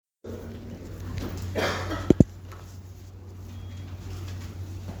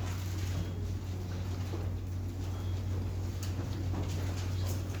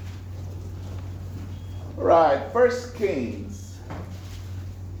right, First Kings,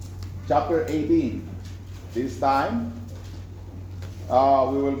 chapter 18. This time,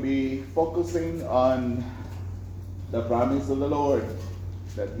 we will be focusing on the promise of the Lord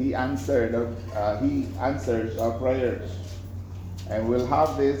that He answers our prayers, and we'll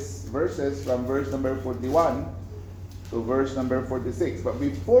have these verses from verse number 41 to verse number 46. But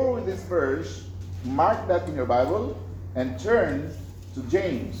before with this verse, mark that in your Bible and turn to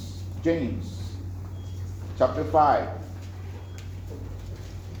James chapter 5.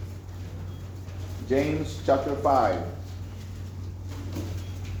 James chapter 5.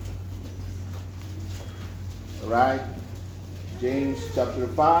 Right? James chapter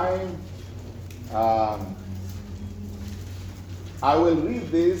 5. I will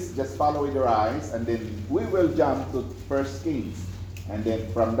read this, just follow with your eyes, and then we will jump to First Kings. And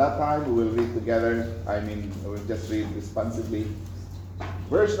then from that time, we will read together. We'll just read responsively.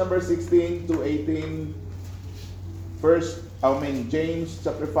 Verse number 16 to 18. James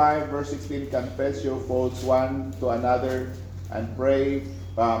chapter 5, verse 16. Confess your faults one to another and pray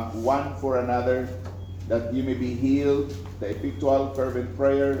one for another, that you may be healed. The effectual fervent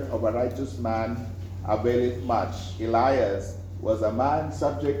prayer of a righteous man availeth much. Elias was a man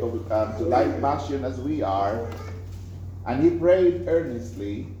subject to like passion as we are, and he prayed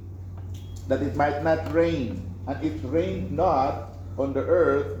earnestly that it might not rain, and it rained not on the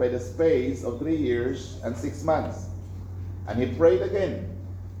earth by the space of 3 years and 6 months. And he prayed again,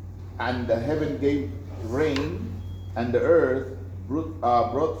 and the heaven gave rain, and the earth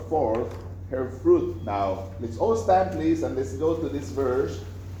brought forth her fruit. Now, let's all stand, please, and let's go to this verse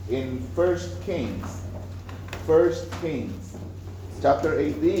in First Kings. First Kings, chapter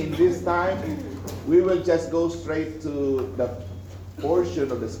 18. This time, we will just go straight to the portion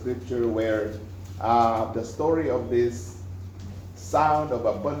of the scripture where the story of this sound of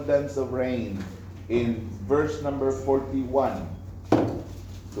abundance of rain in verse number 41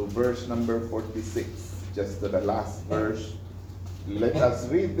 to verse number 46, just to the last verse. Let us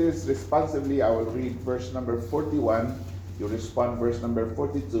read this responsively. I will read verse number 41. You respond verse number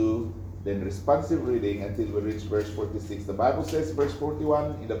 42, then responsive reading until we reach verse 46. The Bible says, verse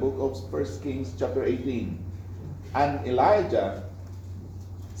 41 in the book of 1 Kings chapter 18. And Elijah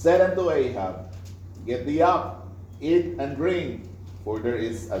said unto Ahab, Get thee up, eat and drink, for there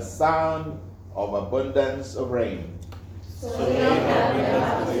is a sound of abundance of rain. So Ahab went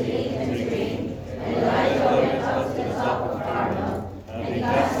up to eat and drink, and Elijah went up to the top of Carmel, and he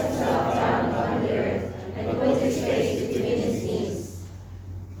cast himself down upon the earth, and put his face between his knees.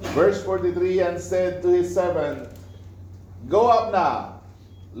 Verse 43, and said to his servant, Go up now,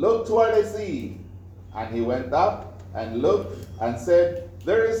 look toward the sea. And he went up and looked and said,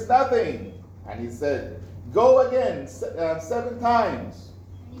 There is nothing. And he said, Go again 7 times.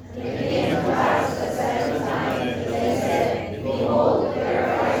 And it came to pass the 7th time that they said, Behold,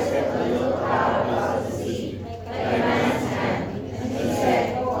 there arised a little cloud above the sea, like a man's hand. And he said,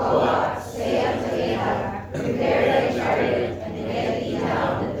 Go up, say unto Ahab, Prepare thy chariot, and get thee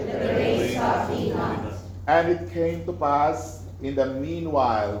down, that the rain stop thee not. And it came to pass in the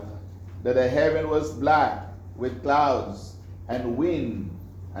meanwhile that the heaven was black with clouds and wind,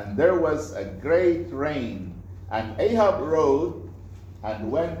 and there was a great rain. And Ahab rode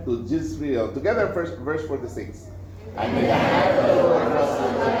and went to Jezreel. Together, verse 46. And the hand of the Lord was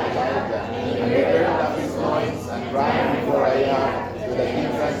with Elijah, and he turned up his loins and ran before Ahab to the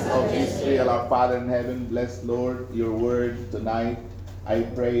entrance of Jezreel. Our Father in heaven, bless, Lord, your word tonight. I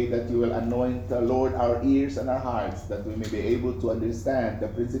pray that you will anoint, Lord, our ears and our hearts, that we may be able to understand the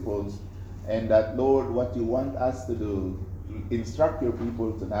principles, and that, Lord, what you want us to do, instruct your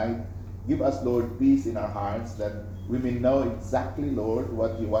people tonight. Give us, Lord, peace in our hearts, that we may know exactly, Lord,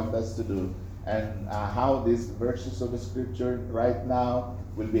 what you want us to do, and how these verses of the scripture right now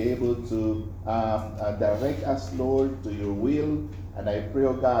will be able to direct us, Lord, to your will. And I pray,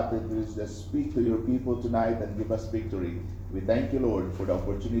 oh God, that you will just speak to your people tonight and give us victory. We thank you, Lord, for the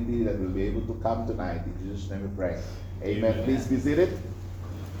opportunity that we'll be able to come tonight. In Jesus' name we pray. Amen. Please be seated.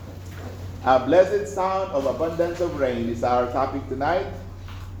 A blessed sound of abundance of rain is our topic tonight.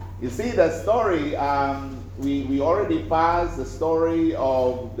 You see, the story, we already passed the story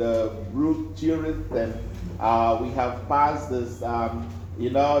of the brook Cherith, and we have passed this,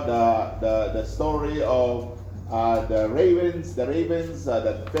 the story of the ravens that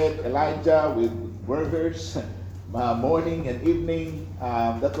fed Elijah with burgers morning and evening.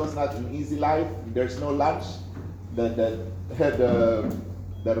 That was not an easy life. There's no lunch. The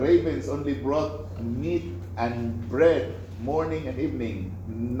ravens only brought meat and bread morning and evening,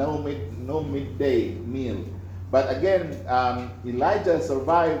 no midday meal. But again, Elijah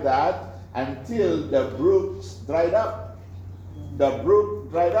survived that, until the brooks dried up. The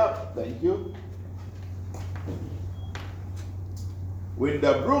brook dried up. Thank you. When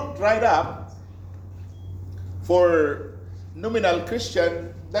the brook dried up, for nominal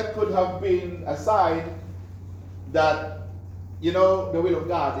Christian, that could have been a sign that, the will of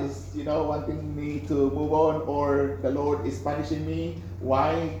God is, wanting me to move on, or the Lord is punishing me.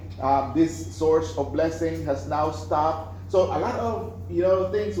 Why this source of blessing has now stopped. So a lot of,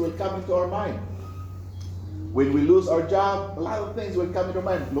 things will come into our mind. When we lose our job, a lot of things will come into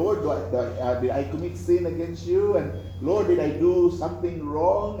mind. Lord, did I commit sin against you? And Lord, did I do something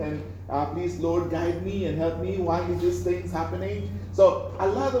wrong? And please, Lord, guide me and help me. Why is these things happening? So a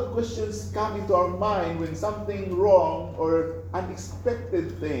lot of questions come into our mind when something wrong or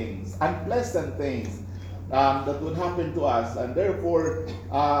unexpected things, unpleasant things that would happen to us. And therefore,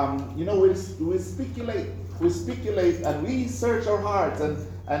 we speculate. We speculate and we search our hearts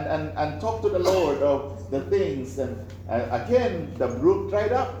and talk to the Lord of the things. And again, the brook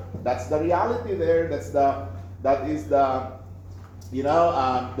dried up. That's the reality there. That is the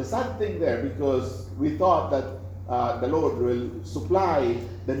sad thing there, because we thought that the Lord will supply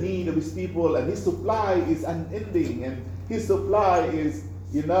the need of His people, and His supply is unending, and His supply is,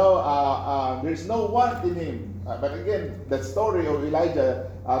 there's no want in Him. But again, the story of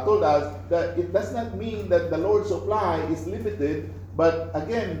Elijah told us that it does not mean that the Lord's supply is limited, but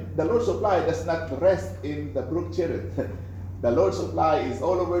again, the Lord's supply does not rest in the brook Cherith. The Lord's supply is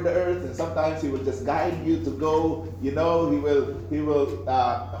all over the earth, and sometimes He will just guide you to go. He will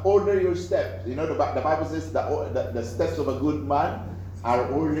order your steps. The Bible says the steps of a good man are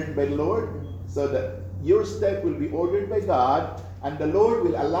ordered by the Lord, so that your step will be ordered by God, and the Lord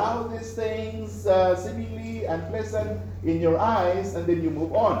will allow these things seemingly unpleasant in your eyes, and then you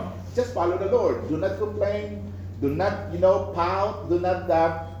move on. Just follow the Lord. Do not complain. Do not, pout. Do not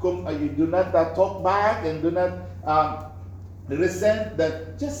talk back, and do not resent.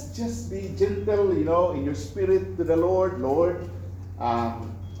 That just be gentle, in your spirit to the Lord. Lord,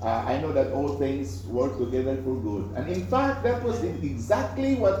 I know that all things work together for good. And in fact, that was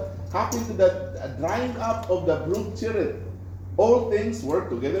exactly what happened to the drying up of the brook Cherith. All things work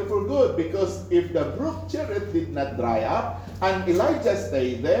together for good, because if the brook Cherith did not dry up and Elijah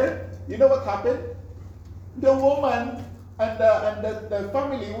stayed there, you know what happened? The woman and the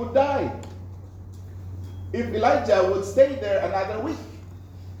family would die. If Elijah would stay there another week,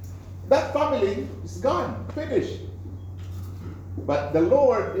 that family is gone, finished. But the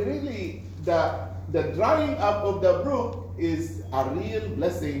Lord, really, the drying up of the brook is a real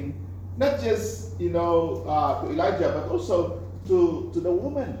blessing, not just to Elijah, but also to the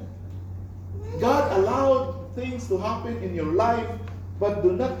woman. God allowed things to happen in your life, but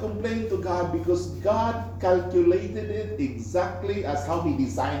do not complain to God, because God calculated it exactly as how He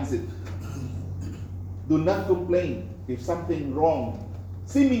designs it. Do not complain if something wrong,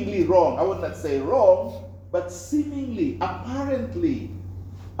 seemingly wrong. I would not say wrong, but seemingly, apparent,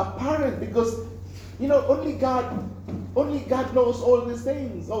 because only God knows all these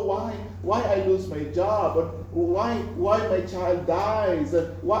things. Oh, why I lose my job, or why my child dies,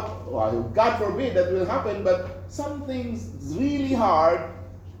 God forbid that will happen. But some things really hard.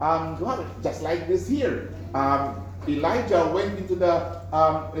 Just like this here. Elijah went into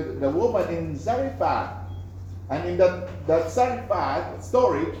the woman in Zarephath, and in that Zarephath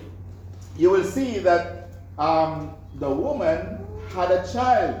story, you will see that the woman had a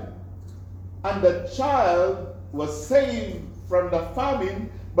child, and the child was saved from the famine,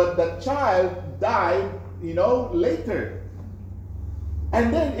 but the child died, later.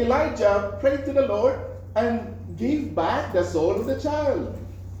 And then Elijah prayed to the Lord and gave back the soul of the child.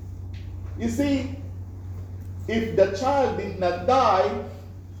 You see, if the child did not die,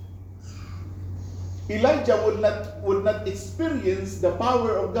 Elijah would not experience the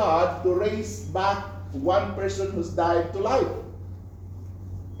power of God to raise back one person who's died to life.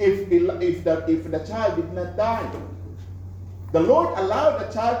 If the child did not die, the Lord allowed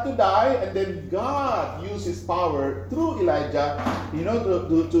the child to die, and then God used His power through Elijah,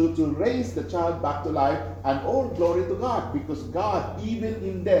 to raise the child back to life. And all glory to God, because God, even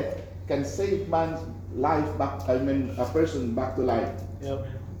in death, can save man's life back. A person back to life. Yep.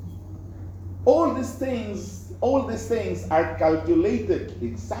 All these things are calculated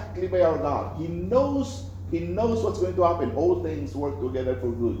exactly by our God. He knows what's going to happen. All things work together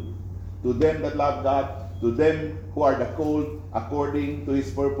for good to them that love God, to them who are the called according to His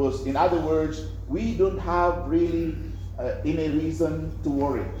purpose. In other words, we don't have really any reason to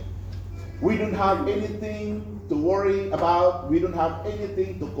worry. We don't have anything to worry about. We don't have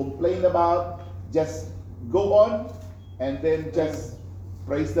anything to complain about. Just go on, and then just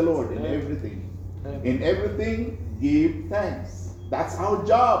Praise the Lord in everything. In everything, give thanks. That's our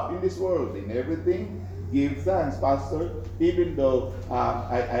job in this world. In everything, give thanks, Pastor. Even though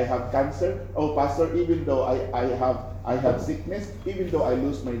I have cancer, oh, Pastor, even though I have sickness, even though I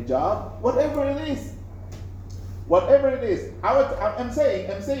lose my job, whatever it is. Whatever it is. I'm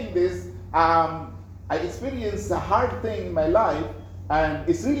saying this. I experienced a hard thing in my life, and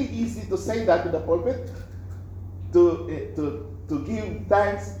it's really easy to say that to the pulpit, to give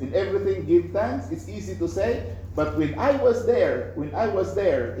thanks in everything. Give thanks. It's easy to say, but when I was there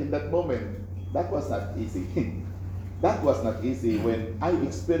in that moment, that was not easy. That was not easy when I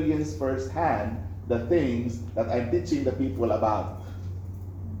experienced firsthand the things that I'm teaching the people about.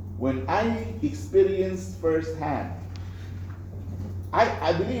 When I experienced firsthand,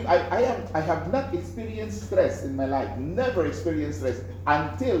 I believe I have not experienced stress in my life, never experienced stress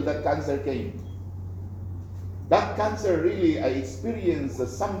until that cancer came. That cancer really, I experienced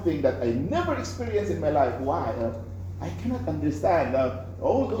something that I never experienced in my life. Why? I cannot understand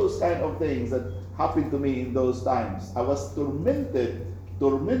all those kind of things that happened to me in those times. I was tormented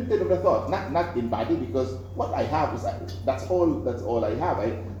of the thought, not in body, because what I have is that's all I have.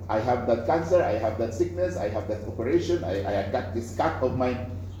 I have that cancer, I have that sickness, I have that operation, I got this cut of my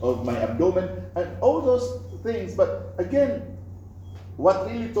abdomen, and all those things. But again, what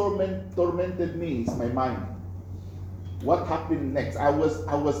really tormented me is my mind. What happened next? I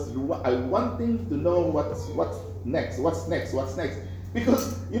wanting to know what's next,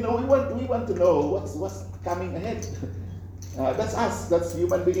 because we want to know what's coming ahead. That's us. That's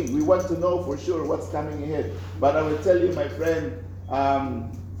human being. We want to know for sure what's coming ahead. But I will tell you, my friend,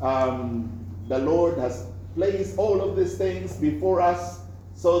 the Lord has placed all of these things before us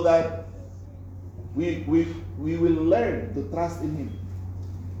so that we will learn to trust in Him.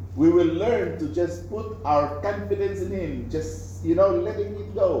 We will learn to just put our confidence in Him, just letting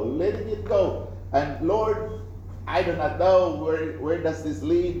it go. And Lord, I do not know where does this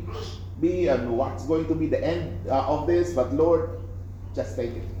lead be and what's going to be the end of this, but Lord, just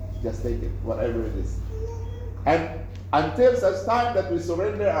take it, whatever it is. And until such time that we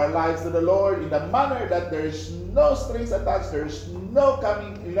surrender our lives to the Lord in a manner that there is no strings attached, there is no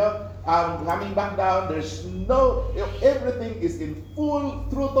coming back down, there's no, everything is in full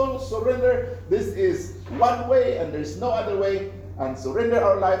total surrender. This is one way and there's no other way. And surrender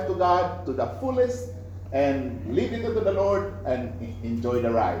our life to God to the fullest and leave it to the Lord and enjoy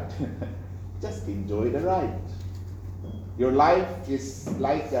the ride. Just enjoy the ride. Your life is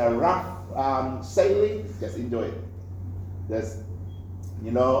like a rough sailing. Just enjoy it. Just,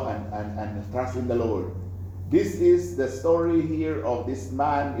 and trust in the Lord. This is the story here of this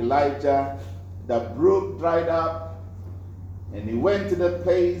man, Elijah. The brook dried up, and he went to the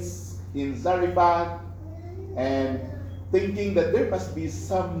place in Zarephath, and thinking that there must be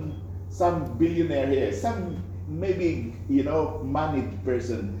some billionaire here, some maybe moneyed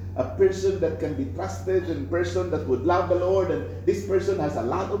person, a person that can be trusted, and person that would love the Lord, and this person has a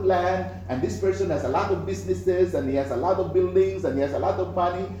lot of land, and this person has a lot of businesses, and he has a lot of buildings, and he has a lot of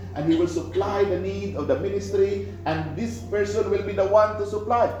money, and he will supply the need of the ministry, and this person will be the one to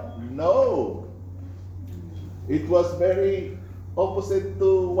supply. No. It was very opposite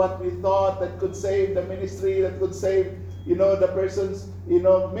to what we thought that could save the ministry, that could save the person's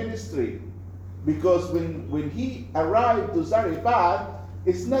ministry. Because when he arrived to Zarephath,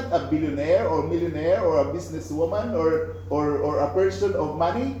 it's not a billionaire or millionaire or a businesswoman or a person of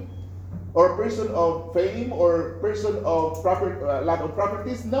money or a person of fame or person of lot of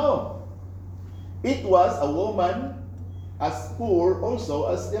properties. No. It was a woman as poor also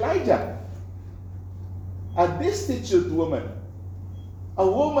as Elijah. A destitute woman. A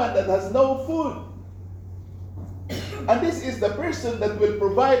woman that has no food. And this is the person that will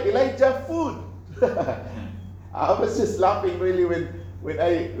provide Elijah food. I was just laughing really when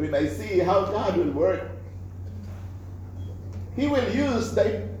I see how God will work. He will use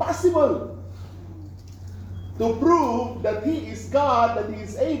the impossible to prove that He is God, that He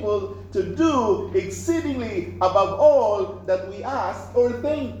is able to do exceedingly above all that we ask or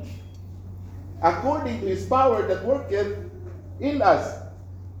think, according to His power that worketh in us.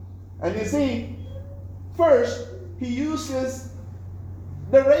 And you see, first, He uses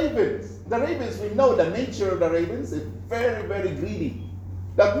the ravens. The ravens, we know the nature of the ravens is very, very greedy.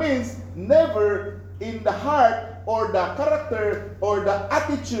 That means never in the heart or the character or the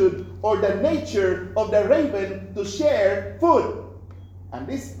attitude or the nature of the raven to share food. And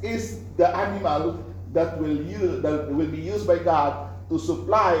this is the animal that will be used by God to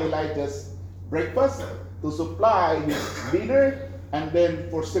supply Elijah's breakfast, to supply his dinner, and then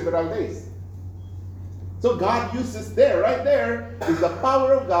for several days. So God uses right there is the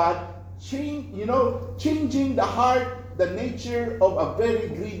power of God, changing the heart, the nature of a very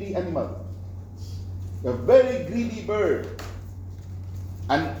greedy animal, a very greedy bird.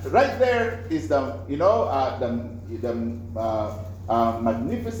 And right there is the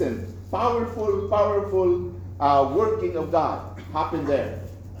magnificent, powerful working of God happened there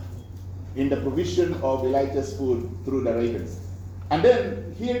in the provision of Elijah's food through the ravens. And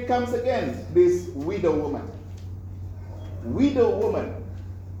then here comes again this widow woman. Widow woman.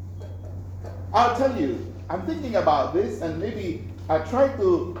 I'll tell you, I'm thinking about this, and maybe I try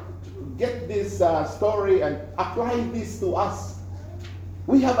to get this story and apply this to us.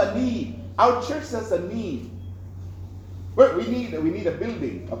 We have a need. Our church has a need. We need a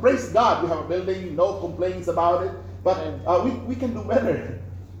building. Praise God, we have a building. No complaints about it. But we can do better.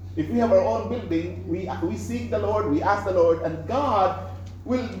 If we have our own building, we seek the Lord, we ask the Lord, and God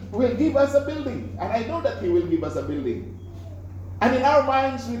will give us a building. And I know that He will give us a building. And in our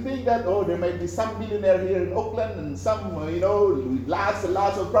minds, we think that, there might be some millionaire here in Oakland and some, with lots and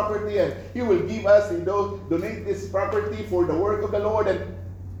lots of property, and he will give us, donate this property for the work of the Lord,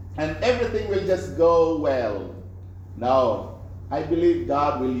 and everything will just go well. No, I believe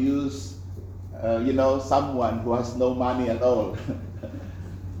God will use, someone who has no money at all.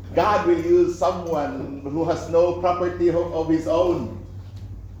 God will use someone who has no property of his own.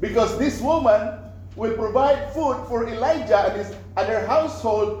 Because this woman will provide food for Elijah and her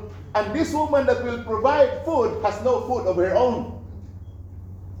household, and this woman that will provide food has no food of her own.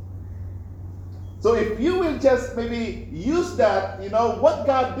 So if you will just maybe use that, what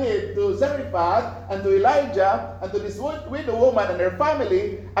God did to Zarephath and to Elijah and to this widow woman and her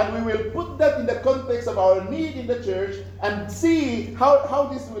family, and we will put that in the context of our need in the church and see how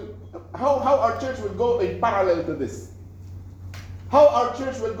our church will go in parallel to this. How our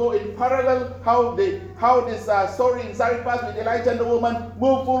church will go in parallel, how this story in Zarephath with Elijah and the woman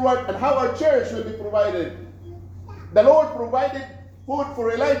move forward, and how our church will be provided. The Lord provided food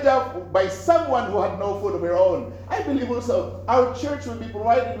for Elijah by someone who had no food of her own. I believe also our church will be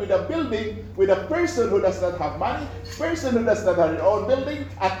provided with a building, with a person who does not have money, person who does not have her own building,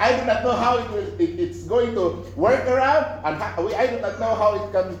 and I do not know how it's going to work around, and I do not know how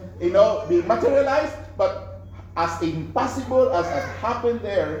it can be materialized, but as impossible as has happened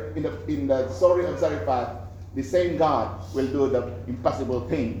there in the story of Zarephath, the same God will do the impossible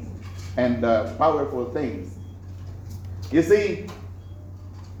things and the powerful things. You see,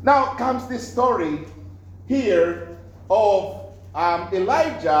 now comes this story here of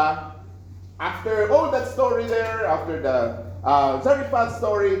Elijah. After all that story there, after the Zarephath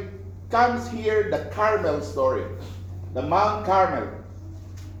story, comes here the Carmel story, the Mount Carmel.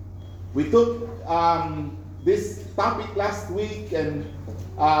 We took this topic last week, and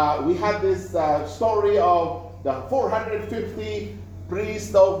we had this story of the 450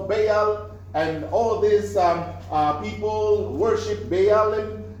 priests of Baal, and all these people worship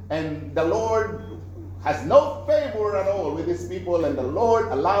Baalim, and the Lord has no favor at all with these people, and the Lord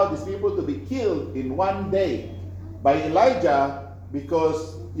allowed these people to be killed in one day by Elijah,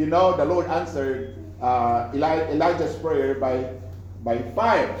 because the Lord answered Elijah's prayer by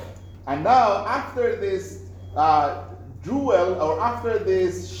fire. And now after this duel, or after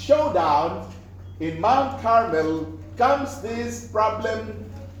this showdown in Mount Carmel, comes this problem,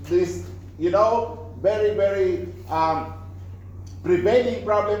 this very, very prevailing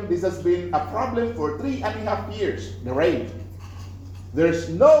problem. This has been a problem for 3.5 years, the rain. There's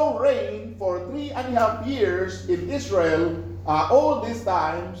no rain for 3.5 years in Israel, all these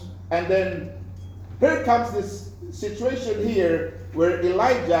times, and then here comes this situation here where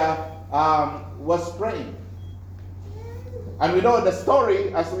Elijah was praying. And we know the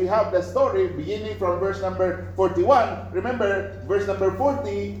story, as we have the story beginning from verse number 41. Remember, verse number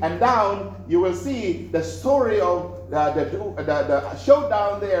 40 and down, you will see the story of the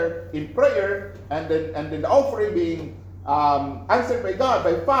showdown there in prayer, and then the offering being answered by God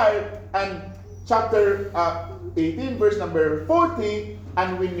by fire. And chapter 18, verse number 40.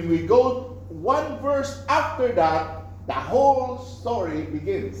 And when we go one verse after that, the whole story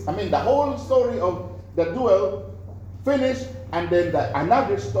begins. The whole story of the duel finished, and then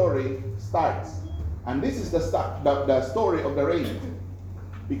another story starts. And this is the story of the rain.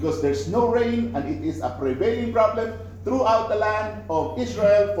 Because there's no rain, and it is a prevailing problem throughout the land of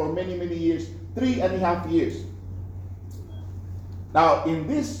Israel for many, many years, 3.5 years. Now, in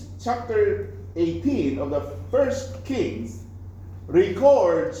this chapter 18 of the First Kings,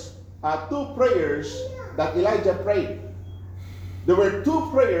 records 2 prayers that Elijah prayed. There were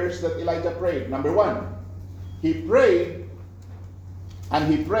 2 prayers that Elijah prayed. Number 1, he prayed,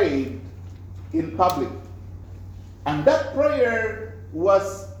 and he prayed in public. And that prayer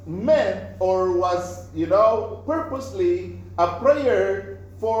was meant or was, purposely a prayer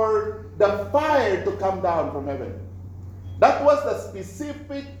for the fire to come down from heaven. That was the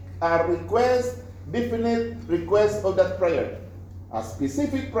specific request, definite request of that prayer. A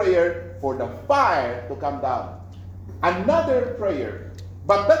specific prayer for the fire to come down. Another prayer.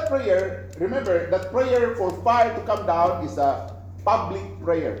 But that prayer, remember, that prayer for fire to come down is a public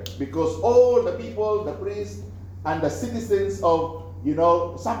prayer. Because all the people, the priests, and the citizens of,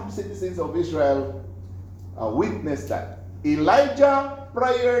 some citizens of Israel witnessed that. Elijah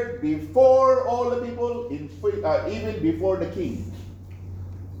prayed before all the people, even before the king.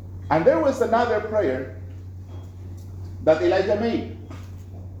 And there was another prayer that Elijah made.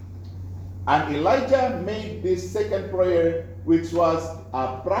 And Elijah made this second prayer, which was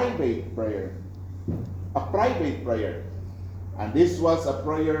a private prayer. A private prayer. And this was a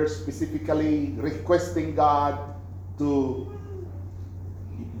prayer specifically requesting God to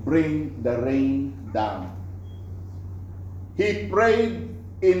bring the rain down. He prayed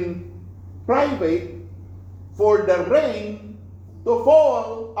in private for the rain to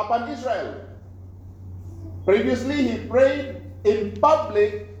fall upon Israel. Previously, he prayed in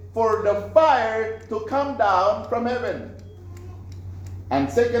public for the fire to come down from heaven. And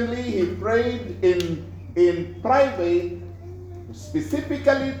secondly, he prayed in private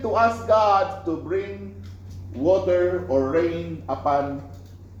specifically to ask God to bring water or rain upon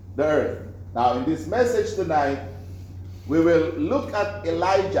the earth. Now, in this message tonight, we will look at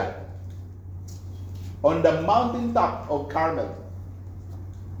Elijah on the mountaintop of Carmel.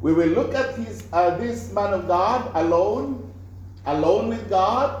 We will look at this man of God alone with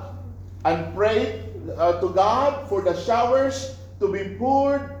God, and pray to God for the showers to be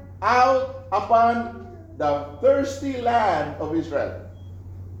poured out upon the thirsty land of Israel.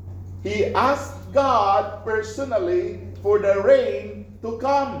 He asked God personally for the rain to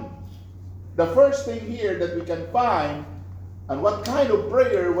come. The first thing here that we can find, and what kind of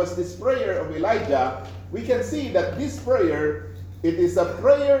prayer was this prayer of Elijah, we can see that this prayer, it is a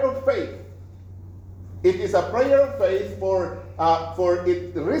prayer of faith. It is a prayer of faith for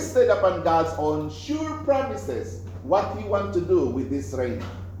it rested upon God's own sure promises, what He wants to do with this rain,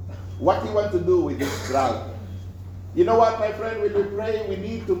 what He wants to do with this drought. You know what, my friend, when we pray, we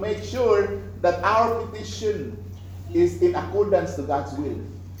need to make sure that our petition is in accordance to God's will.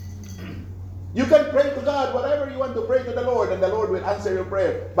 You can pray to God whatever you want to pray to the Lord, and the Lord will answer your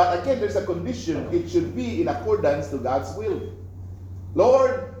prayer. But again, there's a condition. It should be in accordance to God's will.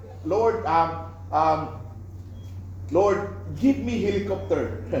 Lord, give me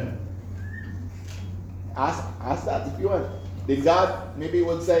helicopter. ask that if you want. Then God maybe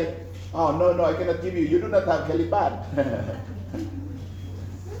would say, oh, no, I cannot give you. You do not have helipad.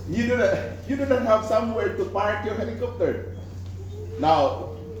 You do not have somewhere to park your helicopter. Now,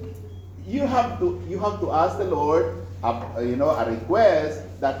 you have to ask the Lord, a request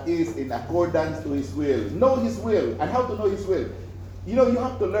that is in accordance to His will. Know His will. And how to know His will? You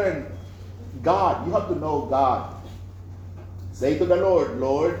have to learn God. You have to know God. Say to the Lord,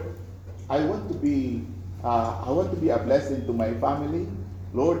 Lord, I want to be a blessing to my family.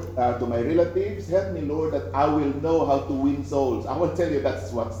 Lord, to my relatives, help me, Lord, that I will know how to win souls. I will tell you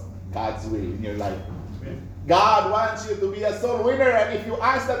that's what's God's will in your life. Amen. God wants you to be a soul winner, and if you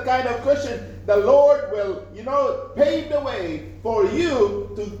ask that kind of question, the Lord will, pave the way for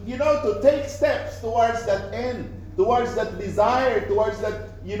you to take steps towards that end, towards that desire, towards that,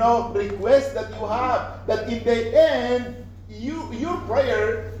 request that you have, that in the end, your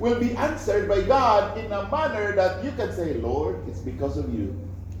prayer will be answered by God in a manner that you can say, Lord, it's because of you.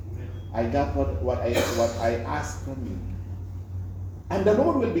 I got what I asked from you. And the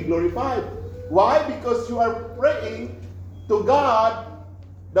Lord will be glorified. Why? Because you are praying to God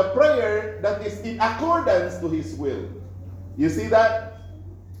the prayer that is in accordance to His will. You see that?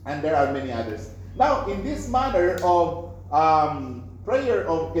 And there are many others. Now, in this manner of prayer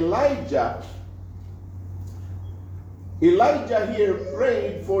of Elijah here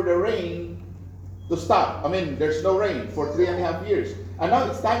prayed for the rain to stop. There's no rain for 3.5 years. And now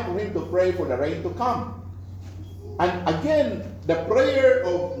it's time for him to pray for the rain to come. And again, the prayer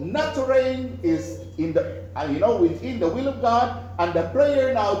of not to rain is within the will of God, and the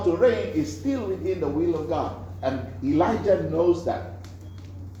prayer now to rain is still within the will of God. And Elijah knows that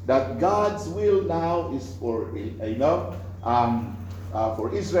God's will now is for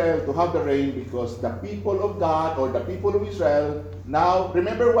Israel to have the rain, because the people of God or the people of Israel now,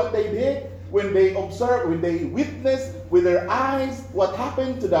 remember what they did when they observed, when they witnessed with their eyes what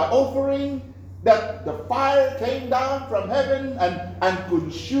happened to the offering that the fire came down from heaven and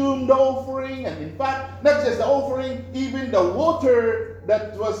consumed the offering. And in fact, not just the offering, even the water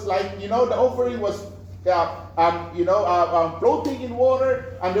that was like, the offering was floating in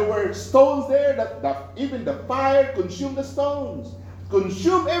water, and there were stones there that even the fire consumed the stones,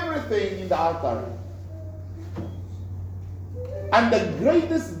 consumed everything in the altar. And the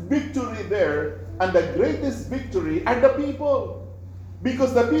greatest victory there, and the greatest victory are the people.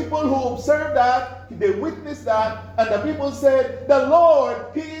 Because the people who observed that, they witnessed that, and the people said, the Lord,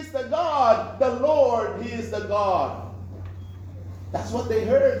 He is the God. The Lord, He is the God. That's what they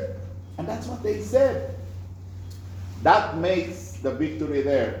heard. And that's what they said. That makes the victory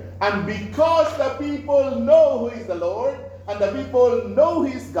there. And because the people know who is the Lord, and the people know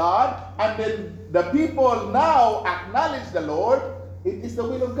He is God, and then the people now acknowledge the Lord, it is the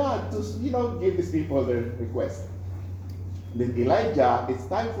will of God to, give these people their request. Then Elijah, it's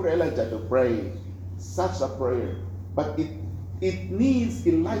time for Elijah to pray such a prayer. But it needs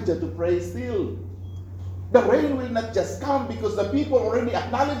Elijah to pray still. The rain will not just come because the people already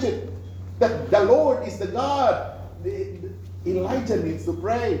acknowledge it, that the Lord is the God. Elijah needs to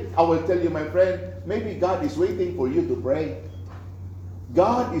pray. I will tell you, my friend, maybe God is waiting for you to pray.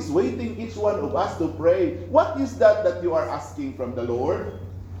 God is waiting each one of us to pray. What is that you are asking from the Lord?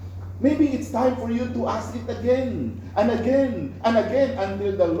 Maybe it's time for you to ask it again and again and again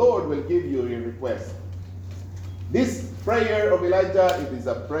until the Lord will give you your request. This prayer of Elijah, it is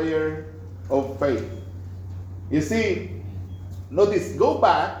a prayer of faith. You see, notice, go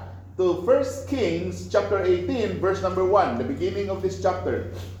back to 1 Kings chapter 18, verse number 1, the beginning of this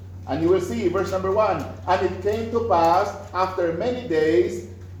chapter. And you will see verse number 1. And it came to pass after many days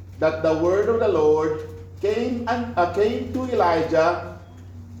that the word of the Lord came to Elijah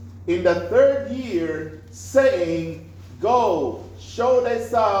in the 3rd year, saying, Go, show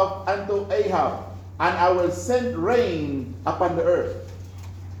thyself unto Ahab, and I will send rain upon the earth.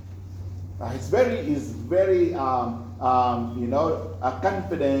 He's very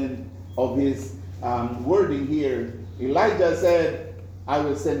confident of his wording here. Elijah said, I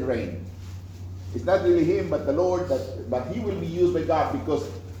will send rain. It's not really him, but the Lord, but he will be used by God, because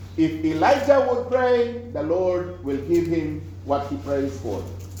if Elijah would pray, the Lord will give him what he prays for.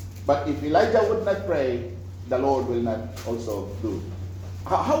 But if Elijah would not pray, the Lord will not also do.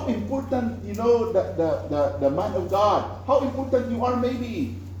 How important, the man of God, how important you are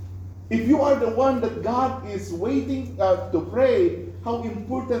maybe. If you are the one that God is waiting to pray, how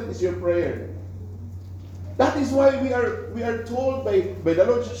important is your prayer? That is why we are told by the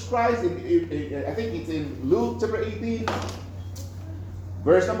Lord Jesus Christ, I think it's in Luke chapter 18,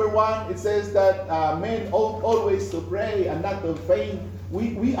 verse number 1, it says that men ought always to pray and not to faint.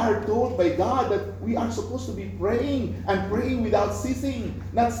 We are told by God that we are supposed to be praying and praying without ceasing,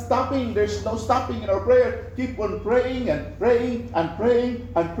 not stopping. There's no stopping in our prayer. Keep on praying and praying and praying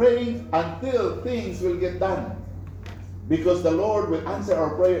and praying until things will get done. Because the Lord will answer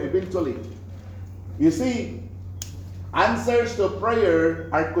our prayer eventually. You see, answers to prayer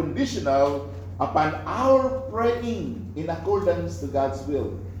are conditional upon our praying in accordance to God's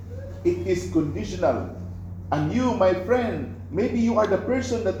will. It is conditional. And you, my friend, maybe you are the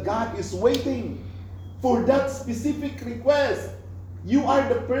person that God is waiting for that specific request. You are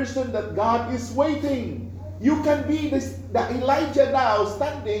the person that God is waiting. You can be the Elijah now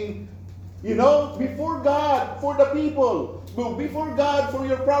standing, before God for the people, before God for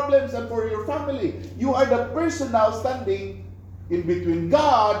your problems and for your family. You are the person now standing in between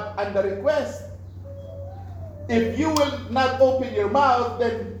God and the request. If you will not open your mouth,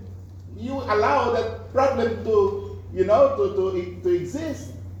 then you allow that problem to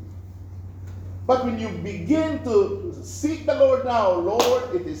exist. But when you begin to seek the Lord now,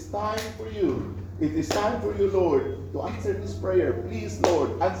 Lord, it is time for you. It is time for you, Lord, to answer this prayer. Please,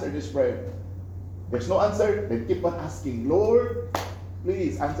 Lord, answer this prayer. There's no answer, then keep on asking, Lord,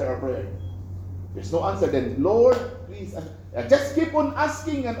 please answer our prayer. There's no answer, then Lord, please. Just keep on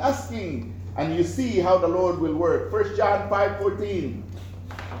asking and asking, and you see how the Lord will work. 1 John 5:14.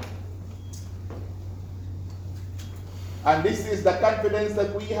 And this is the confidence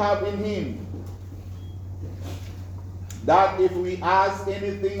that we have in Him, that if we ask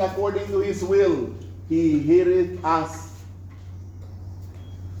anything according to His will, He heareth us.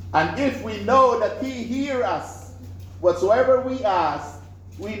 And if we know that He hears us, whatsoever we ask,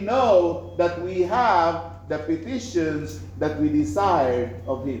 we know that we have the petitions that we desire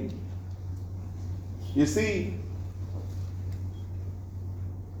of Him. You see,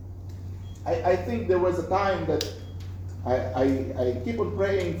 I think there was a time that I keep on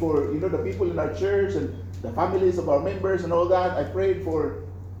praying for the people in our church and the families of our members and all that. I prayed for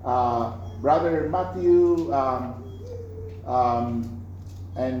Brother Matthew,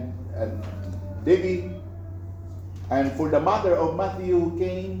 and Debbie, and for the mother of Matthew who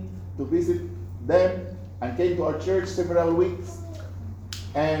came to visit them and came to our church several weeks,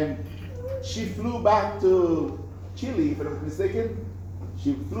 and she flew back to Chile, if I'm not mistaken.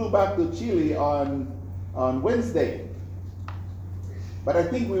 She flew back to Chile on Wednesday. But I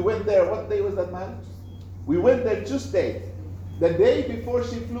think we went there, what day was that, man? We went there Tuesday, the day before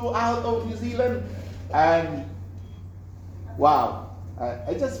she flew out of New Zealand. And wow,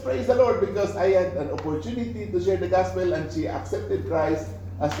 I just praise the Lord because I had an opportunity to share the gospel, and she accepted Christ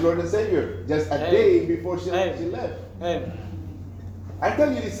as Lord and Savior just a day before she left. I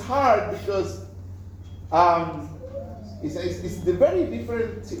tell you, it's hard because it's the very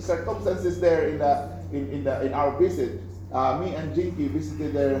different circumstances there in our visit. Me and Jinky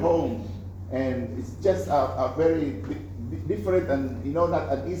visited their home, and it's just a very different and not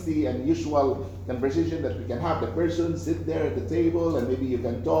an easy and usual conversation that we can have. The person sit there at the table and maybe you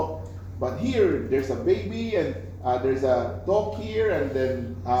can talk, but here there's a baby and there's a dog here, and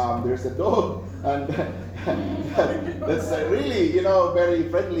then there's a dog, and that's really very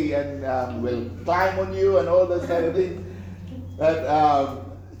friendly and will climb on you and all those kind of things. But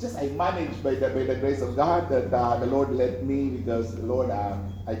just I managed by the grace of God that the Lord led me, because Lord,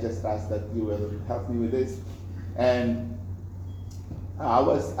 I just trust that you will help me with this. And I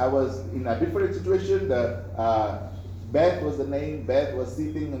was in a different situation. Beth was the name. Beth was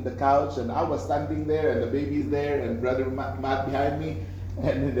sitting on the couch, and I was standing there, and the baby's there, and Brother Matt behind me,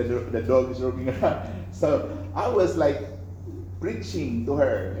 and the dog is roaming around. So I was like preaching to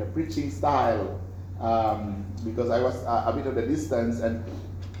her, a preaching style, because I was a bit of the distance. And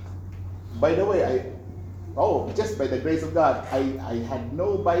by the way, just by the grace of God, I had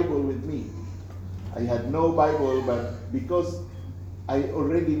no Bible with me. I had no Bible, but because I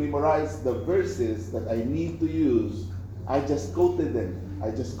already memorized the verses that I need to use, I just quoted them.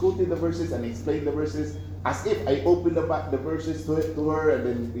 I just quoted the verses and explained the verses as if I opened the verses to her and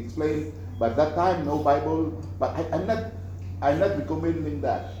then explained. But that time, no Bible. But I'm not recommending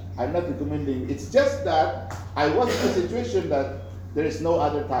that. I'm not recommending. It's just that I was in a situation that there is no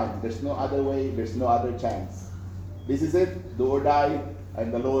other time. There's no other way. There's no other chance. This is it. Do or die.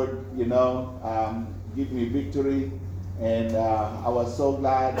 And the Lord, give me victory. And I was so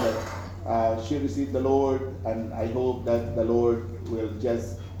glad that she received the Lord, and I hope that the Lord will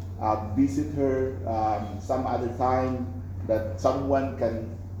just visit her some other time, that someone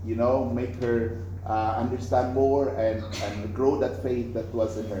can, make her understand more and grow that faith that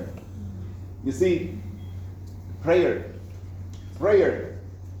was in her. You see, prayer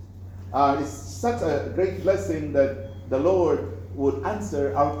is such a great blessing that the Lord would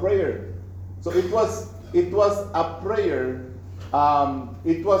answer our prayer. So it was a prayer.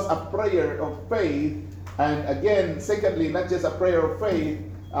 It was a prayer of faith, and again, secondly, not just a prayer of faith.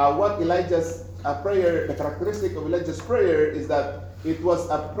 What Elijah's prayer, the characteristic of Elijah's prayer is that it was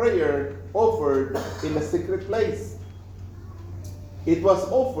a prayer offered in the secret place. It was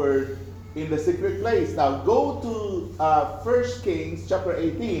offered in the secret place. Now go to 1 Kings chapter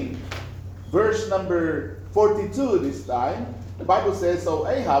 18, verse number 42 this time. The Bible says, "So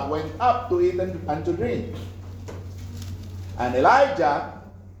Ahab went up to eat and to drink. And Elijah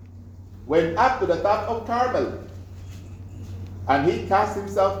went up to the top of Carmel. And he cast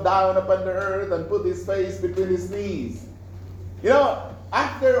himself down upon the earth and put his face between his knees."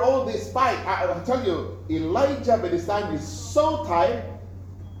 After all this fight, I'll tell you, Elijah by this time is so tired.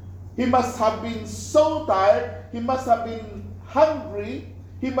 He must have been so tired. He must have been hungry.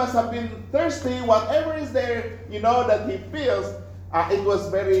 He must have been thirsty. Whatever is there, that he feels. It was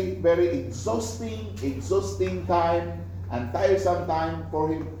very, very exhausting time and tiresome time for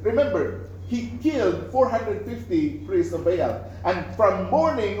him. Remember, he killed 450 priests of Baal. And from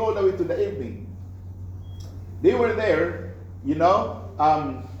morning all the way to the evening, they were there,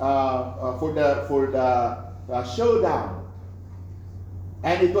 for the showdown.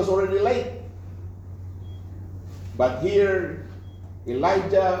 And it was already late. But here,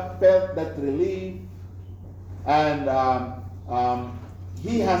 Elijah felt that relief, and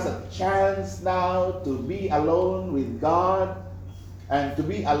he has a chance now to be alone with God, and to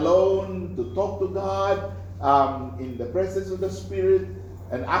be alone to talk to God in the presence of the Spirit.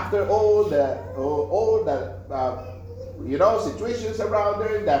 And after all the situations around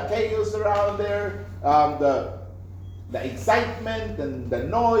there, the chaos around there, the excitement and the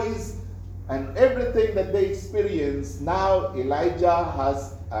noise and everything that they experience, now Elijah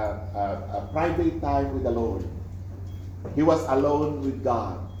has a private time with the Lord. He was alone with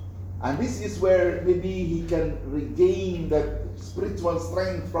God. And this is where maybe he can regain that spiritual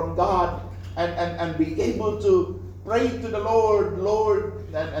strength from God and be able to pray to the Lord,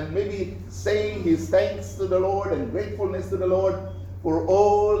 and maybe saying his thanks to the Lord and gratefulness to the Lord for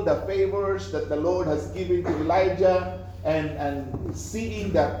all the favors that the Lord has given to Elijah, and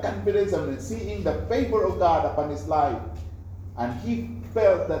seeing the confidence and seeing the favor of God upon his life. And he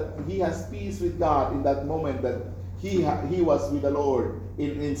felt that he has peace with God in that moment that he was with the Lord.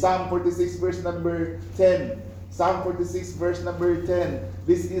 In Psalm 46 verse number 10, Psalm 46 verse number 10,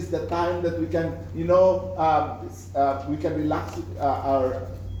 this is the time that we can, we can relax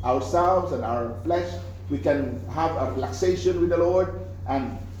ourselves and our flesh. We can have a relaxation with the Lord,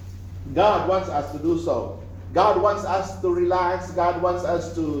 and God wants us to do so. God wants us to relax. God wants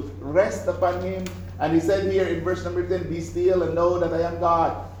us to rest upon him. And he said here in verse number 10, be still and know that I am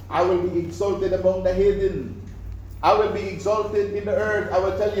God. I will be exalted among the heathen. I will be exalted in the earth. I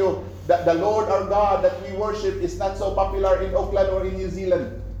will tell you that the Lord our God that we worship is not so popular in Auckland or in New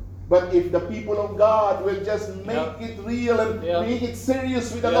Zealand. But if the people of God will just make it real and make it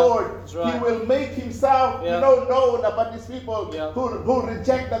serious with the Lord, right, he will make himself known upon these people who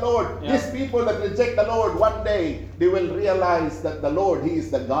reject the Lord. These people that reject the Lord, one day they will realize that the Lord, he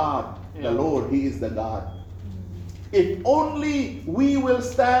is the God. The Lord, he is the God. If only we will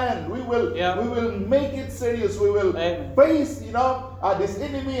stand, we will make it serious. We will face this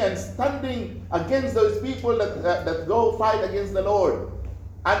enemy and standing against those people that go fight against the Lord.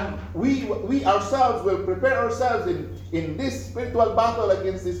 And we ourselves will prepare ourselves in this spiritual battle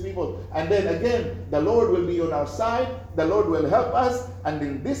against these people. And then again, the Lord will be on our side. The Lord will help us. And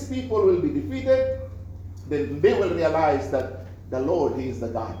then these people will be defeated. Then they will realize that the Lord, he is the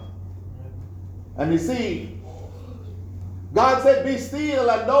God. And you see, God said, be still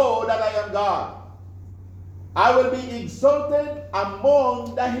and know that I am God. I will be exalted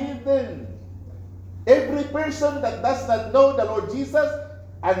among the heathen. Every person that does not know the Lord Jesus,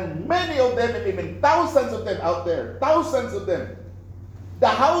 and many of them, even thousands of them out there, thousands of them, the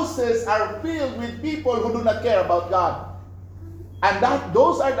houses are filled with people who do not care about God. And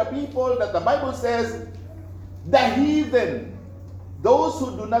those are the people that the Bible says, the heathen, those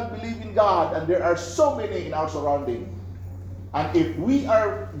who do not believe in God, and there are so many in our surrounding. And if we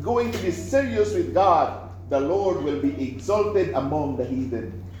are going to be serious with God, the Lord will be exalted among the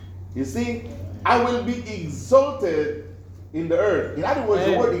heathen. You see, I will be exalted in the earth. In other words,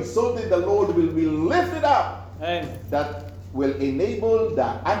 the word exalted, the Lord will be lifted up. That will enable the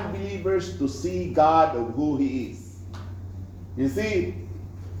unbelievers to see God of who he is. You see,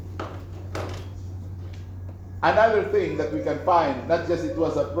 another thing that we can find, not just it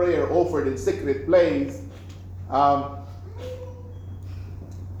was a prayer offered in secret place,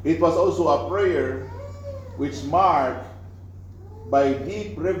 it was also a prayer which marked by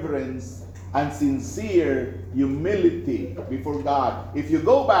deep reverence and sincere humility before God. If you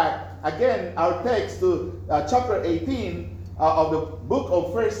go back again, our text to chapter 18 of the book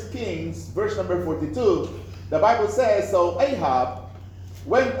of 1 Kings, verse number 42, the Bible says, so Ahab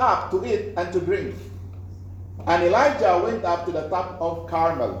went up to eat and to drink, and Elijah went up to the top of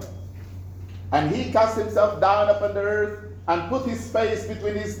Carmel, and he cast himself down upon the earth and put his face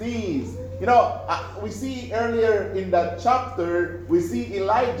between his knees. We see earlier in that chapter, we see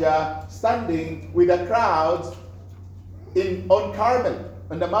Elijah standing with the crowds on Carmel,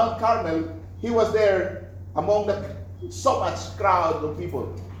 on the Mount Carmel. He was there among so much crowd of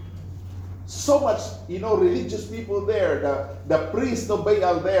people. So much, religious people there. The priests of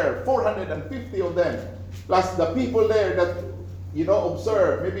Baal there, 450 of them. Plus the people there that,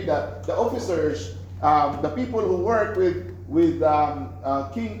 observe, maybe the officers, the people who work with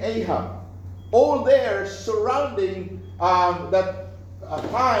King Ahab. All there surrounding that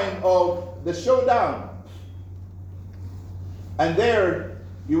time of the showdown. And there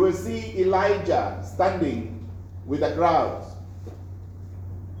you will see Elijah standing with the crowds.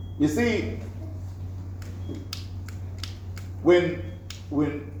 You see, when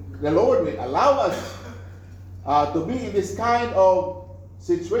the Lord will allow us to be in this kind of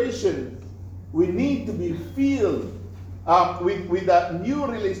situation, we need to be filled with the new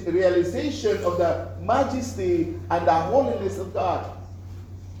realization of the majesty and the holiness of God.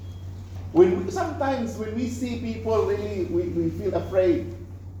 Sometimes when we see people, really, we feel afraid.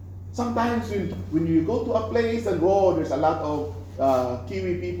 Sometimes when you go to a place and there's a lot of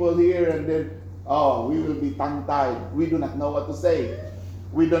Kiwi people here, and then we will be tongue-tied. We do not know what to say.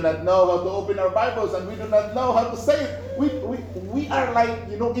 We do not know how to open our Bibles, and we do not know how to say it. We are like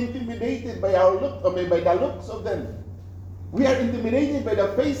intimidated by our look, by the looks of them. We are intimidated by the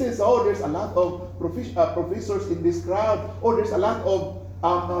faces. There's a lot of professors in this crowd. There's a lot of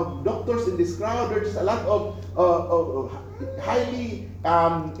doctors in this crowd. There's a lot of highly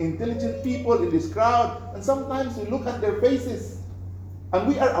intelligent people in this crowd, and sometimes we look at their faces and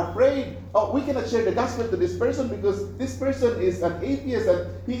we are afraid. Oh, we cannot share the gospel to this person because this person is an atheist and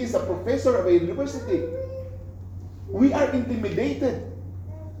he is a professor of a university. We are intimidated.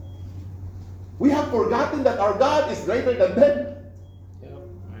 We have forgotten that our God is greater than them.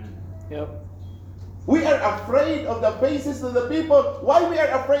 Yep. We are afraid of the faces of the people. Why we are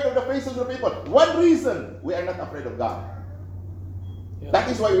afraid of the faces of the people? One reason, we are not afraid of God. Yep. That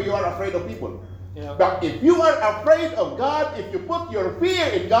is why you are afraid of people. Yep. But if you are afraid of God, if you put your fear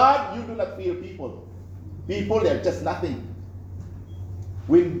in God, you do not fear people. People, they are just nothing.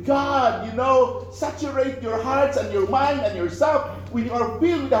 When God, saturate your hearts and your mind and yourself, when you are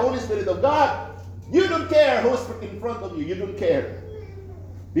filled with the Holy Spirit of God, you don't care who's in front of you. You don't care.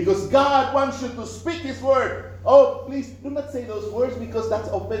 Because God wants you to speak His word. Oh, please do not say those words because that's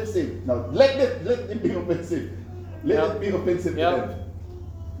offensive. No, let it be offensive. Let it be offensive to them.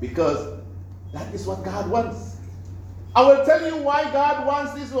 Because that is what God wants. I will tell you why God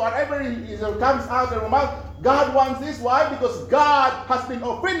wants this. Whatever comes out of your mouth, God wants this. Why? Because God has been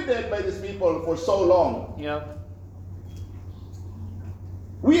offended by these people for so long. Yep.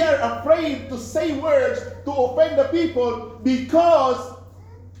 We are afraid to say words to offend the people because,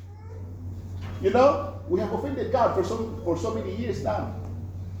 we have offended God for so many years now.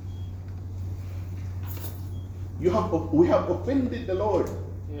 We have offended the Lord.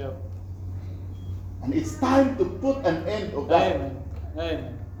 Yep. And it's time to put an end of that.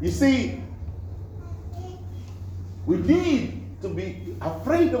 Amen. You see, we need to be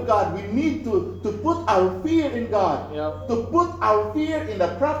afraid of God. We need to put our fear in God. Yep. To put our fear in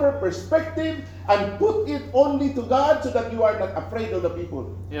the proper perspective and put it only to God so that you are not afraid of the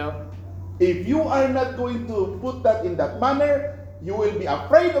people. Yep. If you are not going to put that in that manner, you will be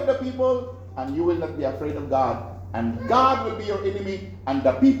afraid of the people and you will not be afraid of God. And God will be your enemy and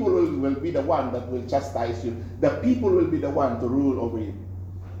the people will be the one that will chastise you. The people will be the one to rule over you.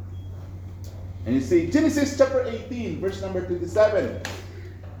 And you see, Genesis chapter 18, verse number 27.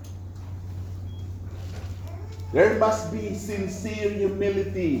 There must be sincere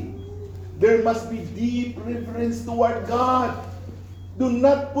humility. There must be deep reverence toward God. Do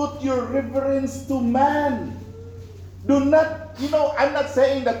not put your reverence to man. Do not, I'm not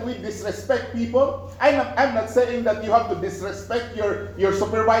saying that we disrespect people. I'm not saying that you have to disrespect your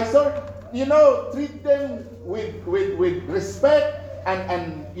supervisor. Treat them with respect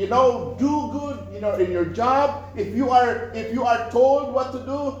and do good, in your job. If you are told what to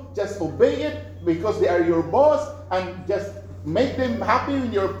do, just obey it because they are your boss and just make them happy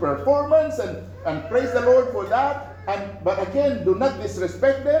with your performance and praise the Lord for that. But again, do not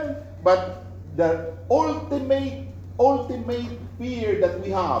disrespect them. But the ultimate fear that we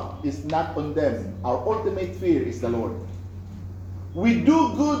have is not on them. Our ultimate fear is the Lord. We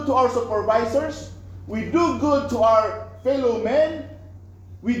do good to our supervisors. We do good to our fellow men.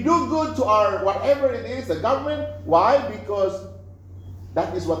 We do good to our whatever it is, the government. Why? Because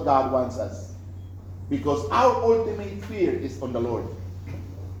that is what God wants us. Because our ultimate fear is on the Lord.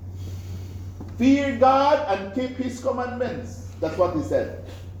 Fear God and keep His commandments. That's what He said.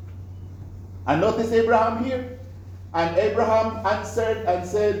 And notice Abraham here. And Abraham answered and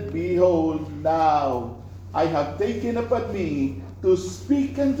said, Behold, now I have taken upon me to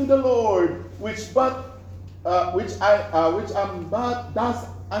speak unto the Lord, which am but dust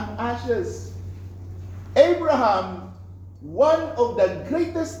and ashes. Abraham, one of the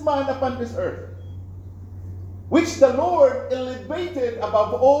greatest man upon this earth, which the Lord elevated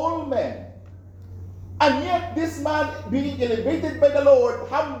above all men. And yet this man, being elevated by the Lord,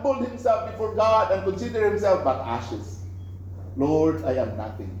 humbled himself before God and considered himself but ashes. Lord, I am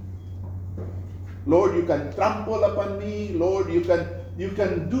nothing. Lord, you can trample upon me. Lord, you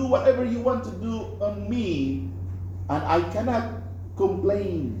can do whatever you want to do on me. And I cannot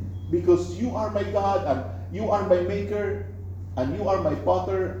complain because you are my God and you are my maker and you are my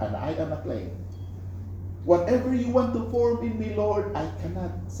potter and I am a clay. Whatever you want to form in me, Lord, I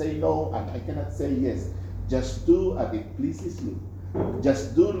cannot say no and I cannot say yes. Just do as it pleases you.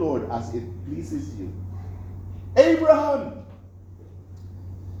 Just do, Lord, as it pleases you. Abraham,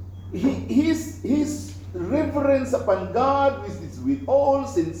 his reverence upon God is with all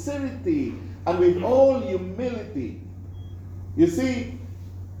sincerity and with all humility. You see,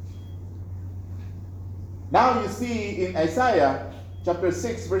 now you see in Isaiah chapter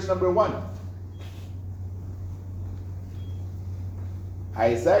 6, verse number 1.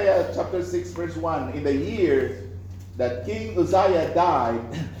 Isaiah chapter 6 verse 1. In the year that King Uzziah died,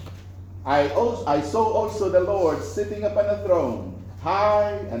 I saw also the Lord sitting upon a throne,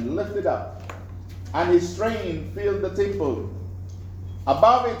 high and lifted up, and his train filled the temple.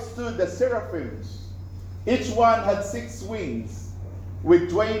 Above it stood the seraphims. Each one had 6 wings. With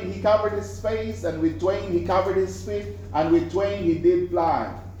twain he covered his face, and with twain he covered his feet, and with twain he did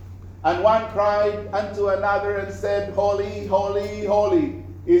fly. And one cried unto another and said, Holy, holy, holy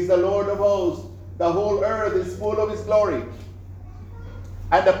is the Lord of hosts. The whole earth is full of his glory.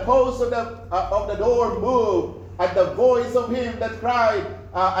 And the posts of the door moved at the voice of him that cried,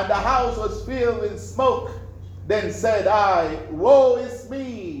 and the house was filled with smoke. Then said I, Woe is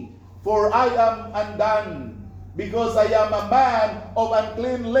me, for I am undone, because I am a man of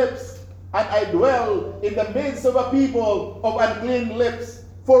unclean lips, and I dwell in the midst of a people of unclean lips.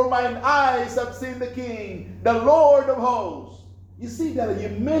 For mine eyes have seen the King, the Lord of hosts. You see the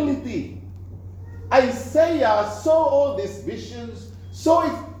humility. Isaiah saw all these visions. So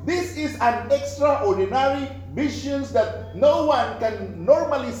this is an extraordinary visions that no one can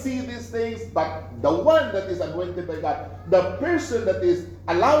normally see these things, but the one that is anointed by God, the person that is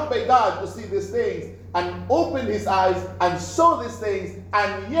allowed by God to see these things and open his eyes and saw these things,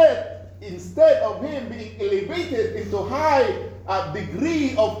 and yet instead of him being elevated into high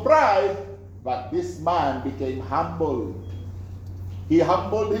degree of pride, but this man became humble. He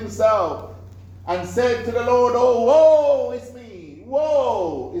humbled himself and said to the Lord, Oh, woe is me,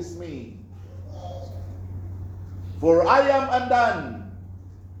 woe is me, for I am undone.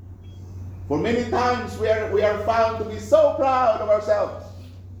 For many times we are found to be so proud of ourselves.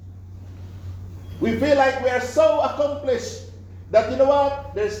 We feel like we are so accomplished that, you know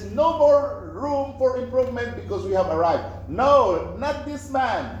what, there's no more room for improvement because we have arrived. No, not this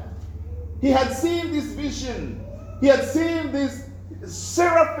man. He had seen this vision. He had seen these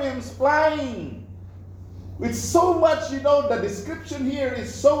seraphims flying with so much, the description here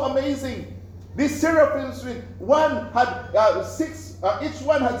is so amazing. These seraphims, with one had each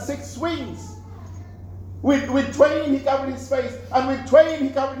one had 6 wings. With twain he covered his face, and with twain he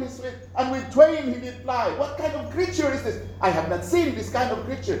covered his feet, and with twain he did fly. What kind of creature is this? I have not seen this kind of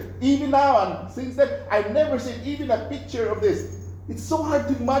creature. Even now, and since then, I've never seen even a picture of this. It's so hard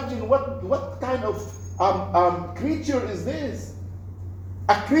to imagine what kind of creature is this.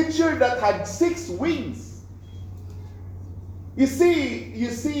 A creature that had 6 wings. You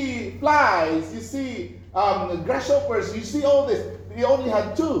see flies, you see grasshoppers, you see all this. He only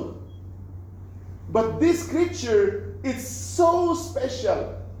had 2. But this creature is so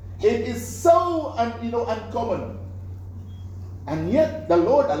special. It is so uncommon. And yet the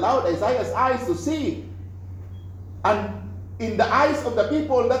Lord allowed Isaiah's eyes to see. And in the eyes of the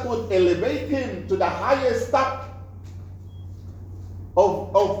people, that would elevate him to the highest top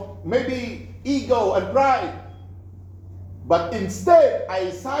of maybe ego and pride. But instead,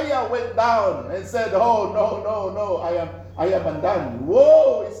 Isaiah went down and said, Oh, no, I am undone.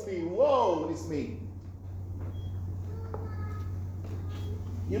 Woe is me, woe is me.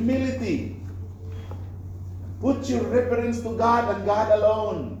 Humility. Put your reverence to God and God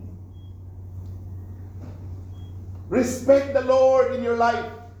alone. Respect the Lord in your life.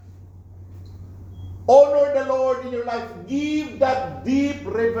 Honor the Lord in your life. Give that deep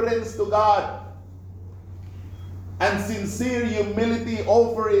reverence to God. And sincere humility,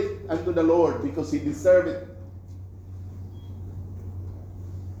 offer it unto the Lord because He deserves it.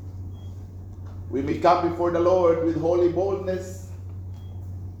 We may come before the Lord with holy boldness.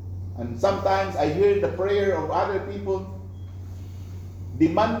 And sometimes I hear the prayer of other people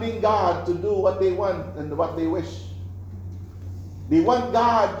demanding God to do what they want and what they wish. They want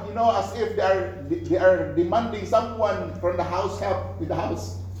God, as if they are demanding someone from the house help with the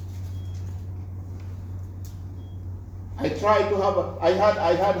house. I tried to have I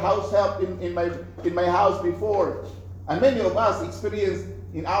had house help in my house before, and many of us experienced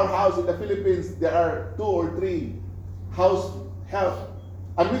in our house in the Philippines there are 2 or 3 house help,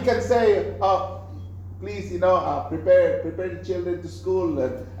 and we can say, please, prepare the children to school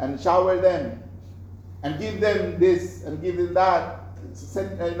and shower them, and give them this and give them that,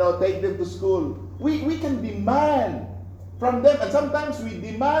 take them to school. We can demand from them, and sometimes we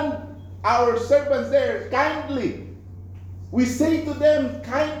demand our servants there kindly. We say to them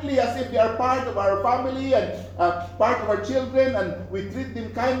kindly as if they are part of our family and part of our children, and we treat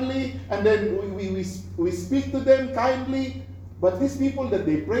them kindly, and then we speak to them kindly. But these people that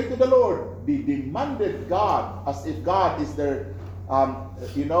they pray to the Lord, they demanded God as if God is their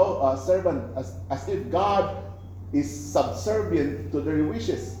servant, as if God is subservient to their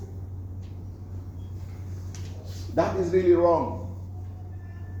wishes. That is really wrong.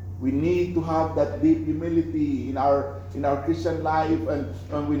 We need to have that deep humility in our Christian life, and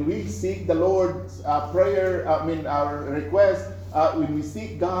when we seek the Lord's our request, when we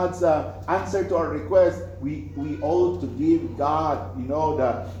seek God's answer to our request, we ought to give God, we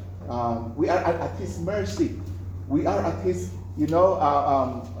are at His mercy. We are at His,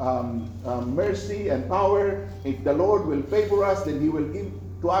 mercy and power. If the Lord will favor us, then He will give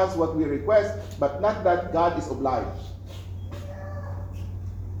to us what we request, but not that God is obliged.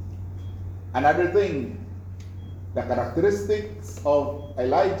 Another thing, the characteristics of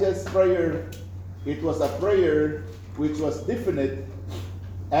Elijah's prayer, it was a prayer which was definite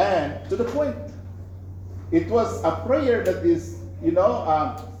and to the point. It was a prayer that is,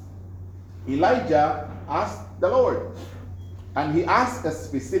 Elijah asked the Lord, and he asked a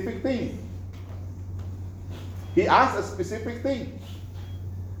specific thing. He asked a specific thing.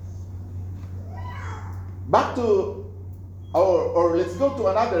 Back to, or let's go to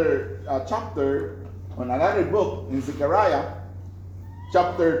another chapter, on another book in Zechariah,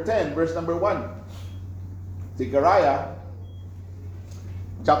 chapter 10, verse number 1. Zechariah,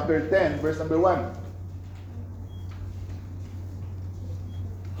 chapter 10, verse number 1.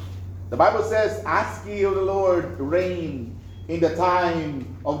 The Bible says, "Ask ye of the Lord rain in the time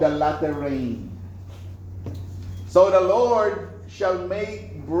of the latter rain. So the Lord shall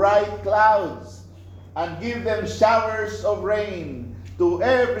make bright clouds and give them showers of rain to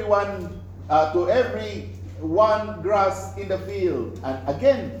every one grass in the field." And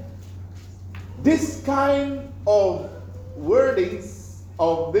again, this kind of wordings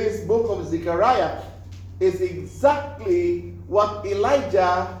of this book of Zechariah is exactly what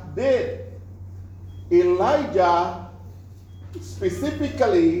Elijah did. Elijah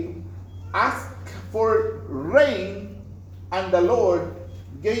specifically asked for rain, and the Lord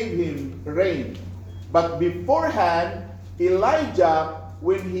gave him rain. But beforehand, Elijah,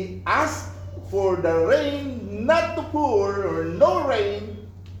 when he asked for the rain not to pour or no rain,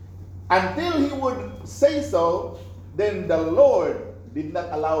 until he would say so, then the Lord did not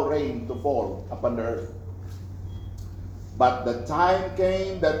allow rain to fall upon the earth. But the time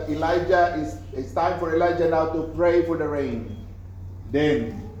came that it's time for Elijah now to pray for the rain.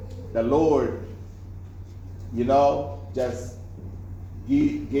 Then the Lord, just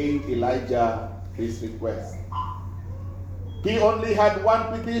gave Elijah his request. He only had one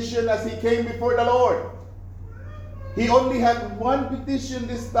petition as he came before the Lord. He only had one petition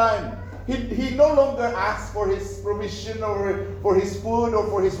this time. He no longer asked for his provision or for his food or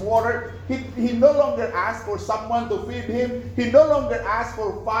for his water. He no longer asked for someone to feed him. He no longer asked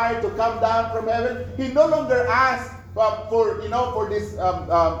for fire to come down from heaven. He no longer asked for these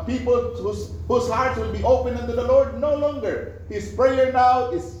people whose hearts will be open unto the Lord. No longer. His prayer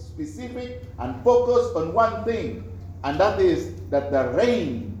now is specific and focused on one thing, and that is that the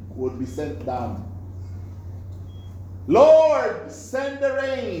rain would be sent down. Lord, send the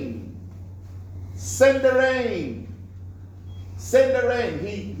rain. Send the rain. Send the rain.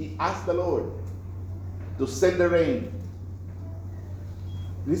 He asked the Lord to send the rain.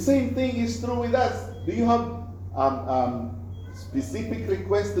 The same thing is true with us. Do you have specific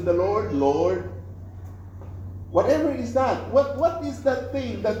request to the Lord? Lord, whatever is that? What is that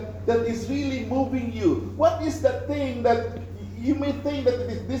thing that is really moving you? What is that thing that you may think that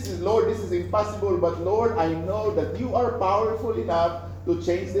this is, Lord, this is impossible, but Lord, I know that you are powerful enough to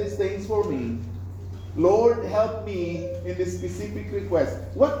change these things for me. Lord, help me in this specific request.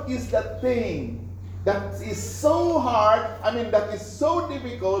 What is that thing that is so hard, that is so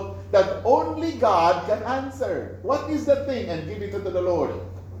difficult that only God can answer? What is that thing? And give it to the Lord.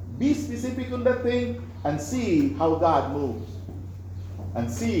 Be specific on that thing and see how God moves.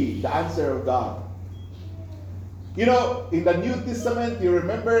 And see the answer of God. In the New Testament, you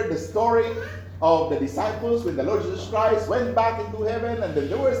remember the story of the disciples when the Lord Jesus Christ went back into heaven, and then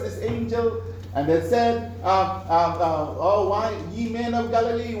there was this angel, and they said, "Oh, why, ye men of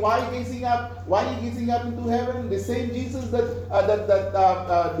Galilee, why gazing up? Why are you gazing up into heaven? The same Jesus that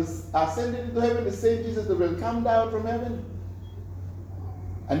ascended into heaven, the same Jesus that will come down from heaven."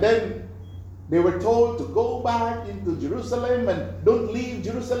 And then they were told to go back into Jerusalem and don't leave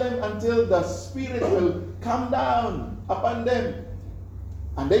Jerusalem until the Spirit will come down upon them.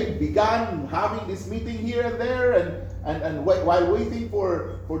 And they began having this meeting here and there, and while waiting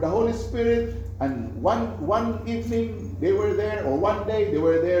for the Holy Spirit. And one evening they were there, or one day they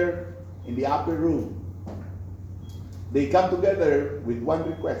were there in the upper room. They come together with one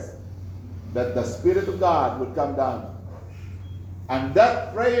request, that the Spirit of God would come down. And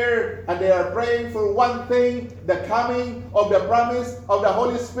that prayer, and they are praying for one thing, the coming of the promise of the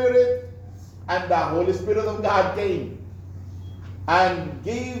Holy Spirit. And the Holy Spirit of God came and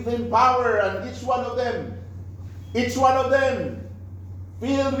gave them power, and each one of them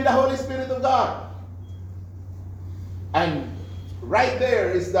filled with the Holy Spirit of God. And right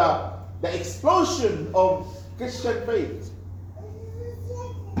there is the explosion of Christian faith.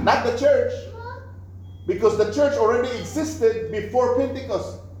 Not the church, because the church already existed before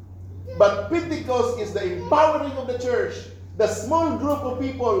Pentecost. But Pentecost is the empowering of the church, the small group of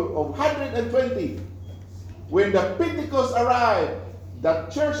people of 120. When the Pentecost arrived, the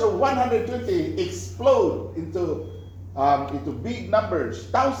church of 120 explode into big numbers.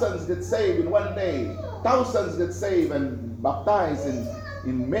 Thousands get saved in one day. Thousands get saved and baptized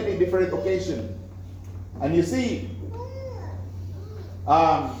in many different occasions. And you see,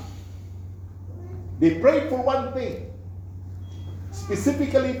 they prayed for one thing.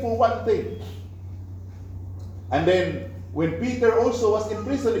 Specifically for one thing. And then when Peter also was in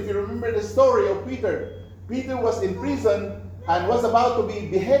prison, if you remember the story of Peter, Peter was in prison and was about to be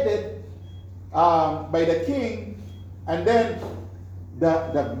beheaded by the king. And then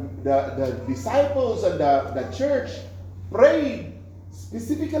the disciples and the church prayed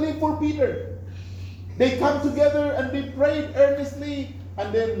specifically for Peter. They come together and they prayed earnestly,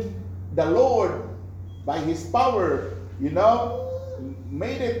 and then the Lord, by His power,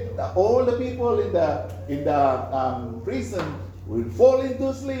 made it all the people in the prison will fall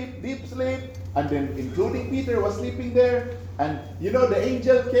into sleep, deep sleep, and then including Peter was sleeping there. And the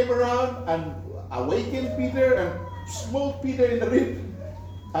angel came around and awakened Peter and smote Peter in the rib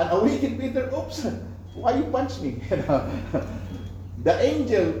and awakened Peter. Oops, why you punch me? The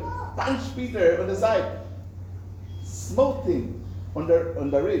angel punched Peter on the side, smote him on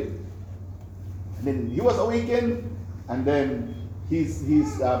the rib. And then he was awakened, and then his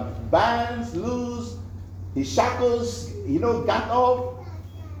bands loose, his shackles, got off,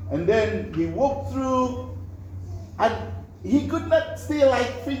 and then he walked through, and he could not still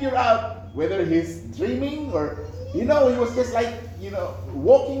figure out whether he's dreaming or, he was just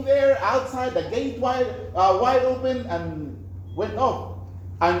walking there outside, the gate wide open, and went off.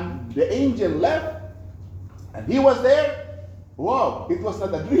 And the angel left, and he was there. Wow, it was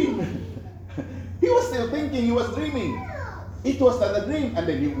not a dream. He was still thinking he was dreaming. It was not a dream. And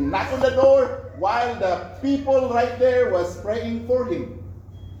then he knocked on the door while the people right there was praying for him.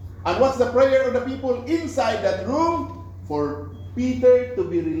 And what's the prayer of the people inside that room? For Peter to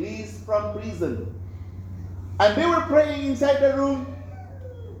be released from prison. And they were praying inside the room.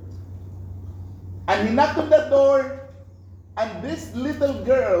 And he knocked on that door. And this little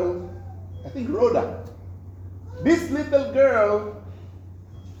girl, I think Rhoda, this little girl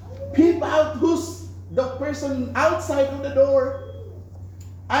peeped out who's the person outside of the door.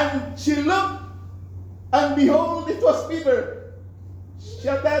 And she looked, and behold, it was Peter. She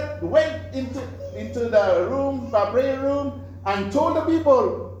went into the room, the prayer room, and told the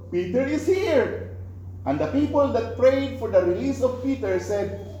people, Peter is here. And the people that prayed for the release of Peter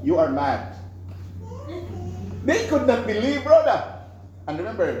said, you are mad. They could not believe Rhoda. And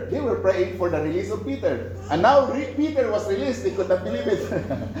remember, they were praying for the release of Peter. And now Peter was released. They could not believe it.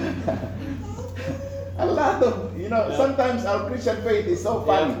 A lot of, sometimes our Christian faith is so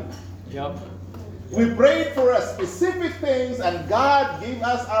funny. Yep. We prayed for a specific things, and God gave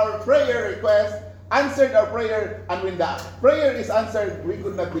us our prayer request, answered our prayer, and when the prayer is answered, we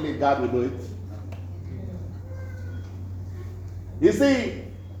could not believe God would do it. You see,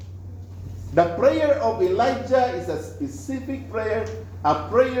 the prayer of Elijah is a specific prayer, a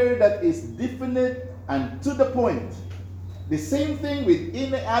prayer that is definite and to the point. The same thing with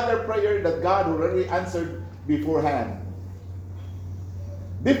any other prayer that God already answered beforehand.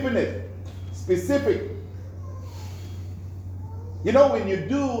 Definite, specific. When you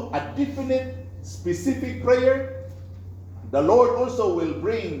do a definite, specific prayer, the Lord also will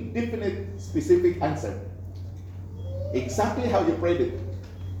bring definite, specific answer. Exactly how you prayed it.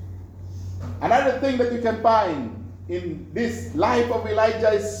 Another thing that you can find in this life of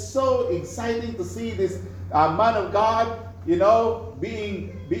Elijah is so exciting to see this man of God,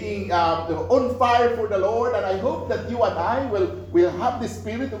 being on fire for the Lord. And I hope that you and I will have the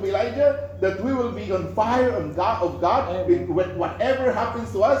spirit of Elijah, that we will be on fire of God. Whatever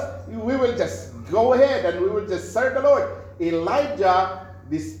happens to us, we will just go ahead and we will just serve the Lord. Elijah,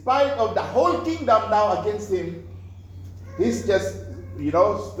 despite of the whole kingdom now against him, he's just,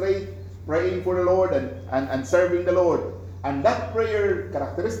 straight praying for the Lord and serving the Lord. And that prayer,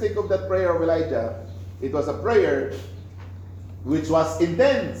 characteristic of that prayer of Elijah, it was a prayer which was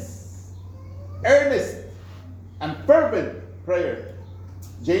intense, earnest, and fervent prayer.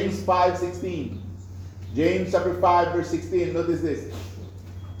 James 5:16. James chapter 5 verse 16. Notice this.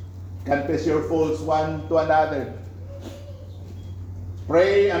 Confess your faults one to another.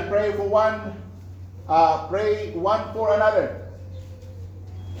 Pray and pray for one. Pray one for another,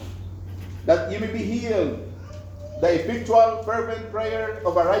 that you may be healed. The effectual fervent prayer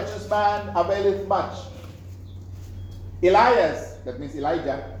of a righteous man availeth much. Elias, that means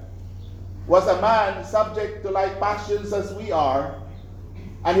Elijah, was a man subject to like passions as we are,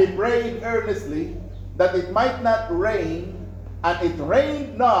 and he prayed earnestly that it might not rain, and it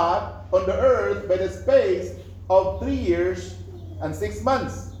rained not on the earth by the space of 3 years and 6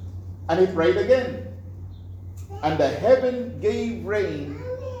 months. And he prayed again. And the heaven gave rain,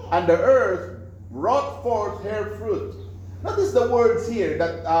 and the earth brought forth her fruit. Notice the words here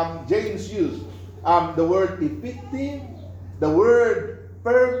that James used. The word effective, the word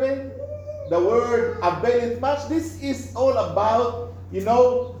fervent, the word availeth much. This is all about,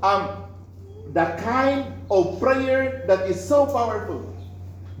 the kind of prayer that is so powerful.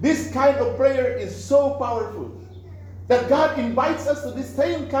 This kind of prayer is so powerful that God invites us to this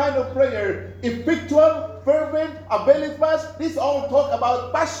same kind of prayer. Effectual, fervent, availeth much. This all talk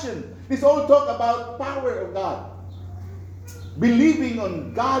about passion. This all talk about power of God. Believing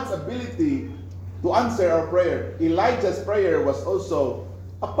on God's ability to answer our prayer. Elijah's prayer was also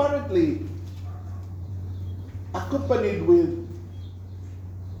apparently accompanied with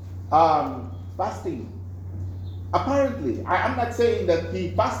fasting. Apparently, I'm not saying that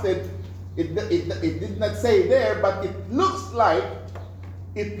he fasted. It did not say there, but it looks like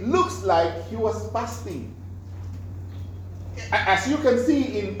he was fasting. As you can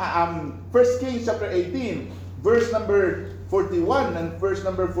see in 1 Kings chapter 18, verse number 41 and verse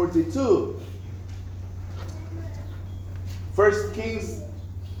number 42. 1 Kings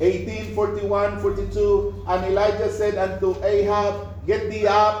 18, 41, 42. And Elijah said unto Ahab, Get thee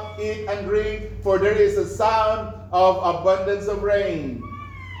up, eat and drink, for there is a sound of abundance of rain.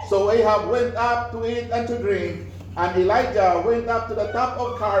 So Ahab went up to eat and to drink, and Elijah went up to the top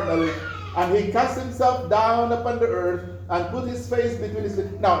of Carmel, and he cast himself down upon the earth and put his face between his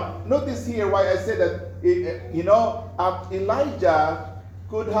feet. Now, notice here why I said that, Elijah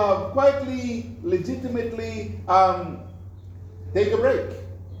could have quietly, legitimately take a break.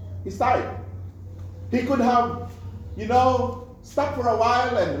 He's tired. He could have, stop for a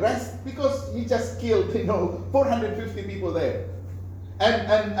while and rest, because he just killed, 450 people there.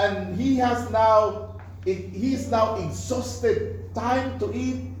 And he's now exhausted, time to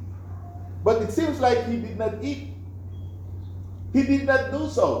eat. But it seems like he did not eat. He did not do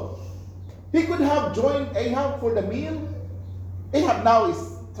so. He could have joined Ahab for the meal. Ahab now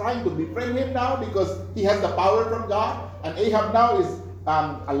is trying to befriend him now because he has the power from God. And Ahab now is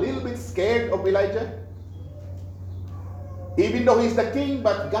a little bit scared of Elijah. Even though he's the king,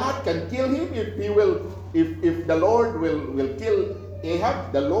 but God can kill him if the Lord will kill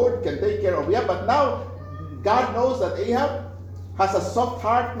Ahab. The Lord can take care of Ahab. But now God knows that Ahab has a soft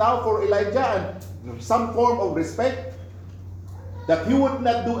heart now for Elijah and some form of respect, that he would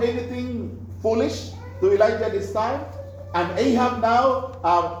not do anything foolish to Elijah this time. And Ahab now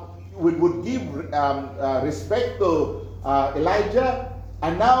would give respect to Elijah.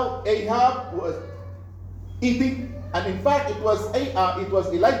 And now Ahab was eating. And in fact, it was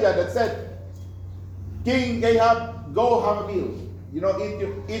Elijah that said, King Ahab, go have a meal.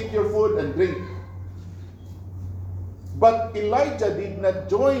 Eat your food and drink. But Elijah did not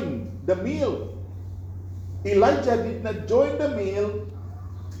join the meal. Elijah did not join the meal,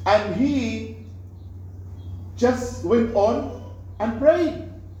 and he just went on and prayed.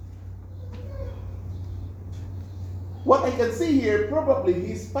 What I can see here, probably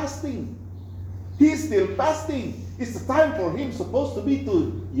he's fasting. He's still fasting. It's the time for him supposed to be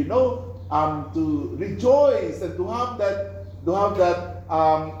to rejoice and to have that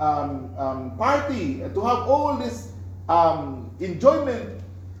party, and to have all this enjoyment.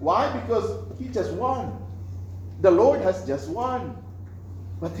 Why? Because he just won. The Lord has just won.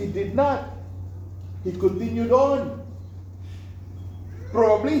 But he did not. He continued on.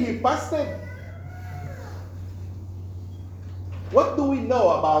 Probably he fasted. What do we know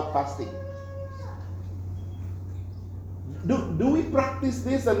about fasting? Do we practice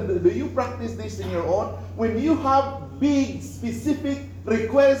this, and do you practice this in your own? When you have big, specific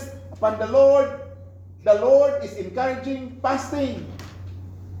requests upon the Lord is encouraging fasting.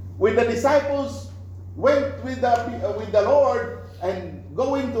 When the disciples went with the Lord and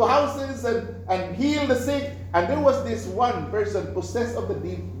going to houses and heal the sick, and there was this one person possessed of the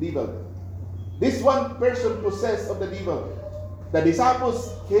devil. This one person possessed of the devil. The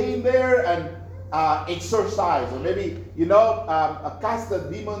disciples came there and exorcised, or maybe cast the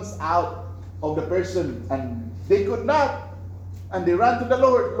demons out of the person, and they could not. And they ran to the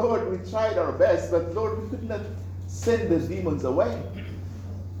Lord. Lord, we tried our best, but Lord, we could not send the demons away.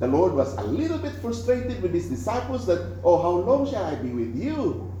 The Lord was a little bit frustrated with his disciples that, how long shall I be with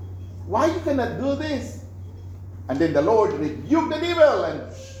you? Why you cannot do this? And then the Lord rebuked the devil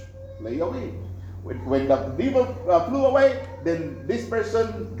and lay away. When the devil flew away, then this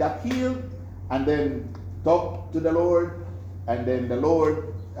person got healed and then talked to the Lord. And then the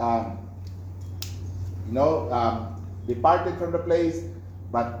Lord, departed from the place.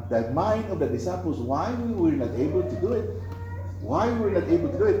 But the mind of the disciples, why we were not able to do it? Why we were not able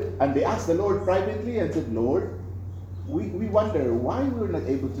to do it? And they asked the Lord privately and said, Lord, we wonder why we were not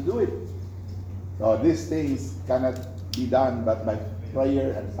able to do it. So these things cannot be done but by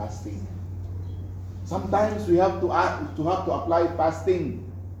prayer and fasting. Sometimes we have to apply fasting.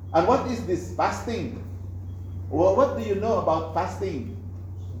 And what is this fasting? Well, what do you know about fasting?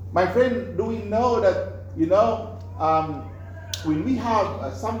 My friend, do we know that, when we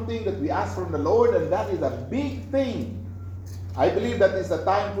have something that we ask from the Lord, and that is a big thing, I believe that is a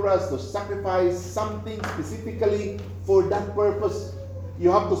time for us to sacrifice something specifically for that purpose.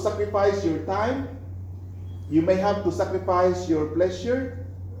 You have to sacrifice your time. You may have to sacrifice your pleasure.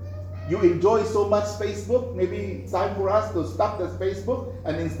 You enjoy so much Facebook. Maybe it's time for us to stop the Facebook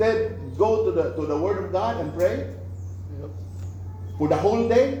and instead go to the Word of God and pray for the whole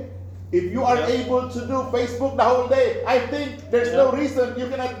day. If you are able to do Facebook the whole day, I think there's no reason you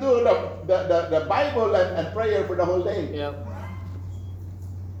cannot do the Bible and prayer for the whole day.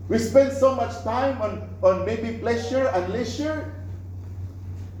 We spend so much time on maybe pleasure and leisure.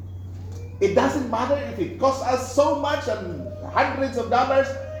 It doesn't matter if it costs us so much and hundreds of dollars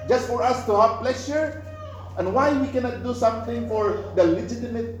just for us to have pleasure. And why we cannot do something for the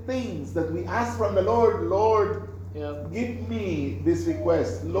legitimate things that we ask from the Lord. Lord, give me this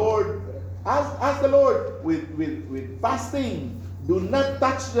request. Lord, ask the Lord with fasting. Do not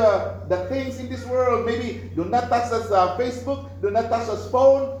touch the things in this world. Maybe do not touch us Facebook. Do not touch us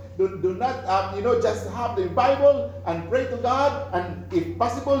phone. Do not just have the Bible and pray to God. And if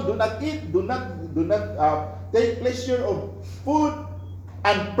possible, do not eat. Do not take pleasure of food.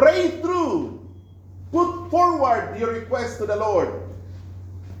 And pray through. Put forward your request to the Lord.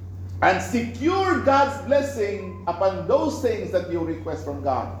 And secure God's blessing upon those things that you request from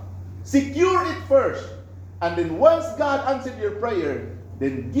God. Secure it first. And then once God answered your prayer,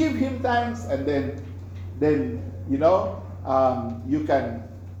 then give Him thanks, and then you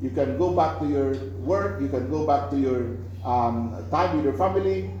can go back to your work, you can go back to your time with your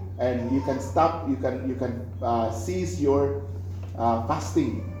family, and you can stop. You can cease your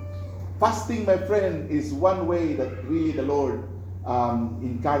fasting. Fasting, my friend, is one way that really the Lord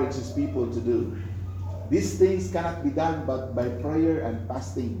encourages people to do. These things cannot be done but by prayer and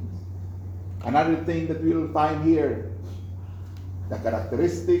fasting. Another thing that we will find here, the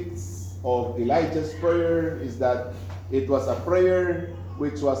characteristics of Elijah's prayer is that it was a prayer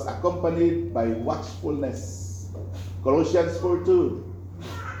which was accompanied by watchfulness. Colossians 4:2.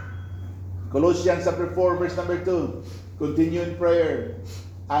 Colossians chapter 4 verse number 2. Continue in prayer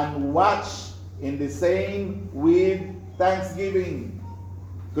and watch in the same with thanksgiving.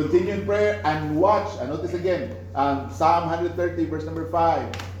 Continue in prayer and watch. And notice again, Psalm 130 verse number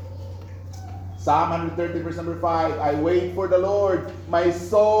 5. Psalm 130 verse number 5. I wait for the Lord, my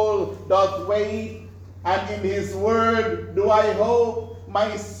soul doth wait, and in His word do I hope.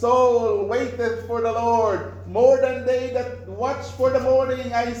 My soul waiteth for the Lord, more than they that watch for the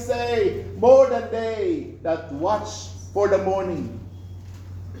morning, I say, more than they that watch for the morning.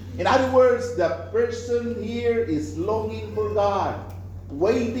 In other words, the person here is longing for God,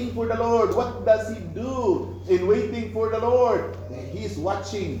 waiting for the Lord. What does he do in waiting for the Lord? He is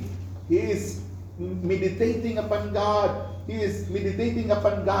watching. He is meditating upon God. He is meditating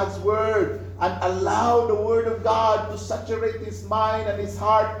upon God's word, and allow the word of God to saturate his mind and his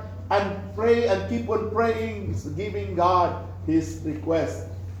heart, and pray and keep on praying, giving God his request.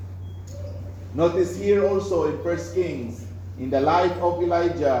 Notice here also in 1 Kings, in the life of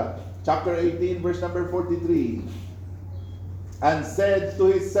Elijah, chapter 18, verse number 43, and said to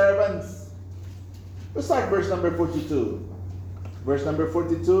his servants, let's start verse number 42. Verse number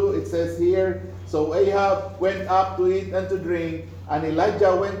 42, it says here, so Ahab went up to eat and to drink, and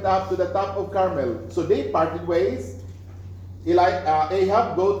Elijah went up to the top of Carmel. So they parted ways.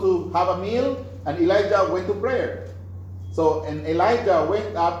 Ahab go to have a meal, and Elijah went to prayer. So, and Elijah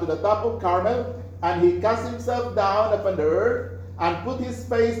went up to the top of Carmel, and he cast himself down upon the earth, and put his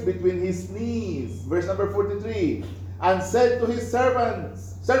face between his knees. Verse number 43, and said to his servant,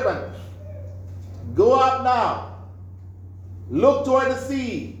 go up now, look toward the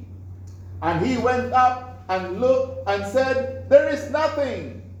sea. And he went up and looked and said, there is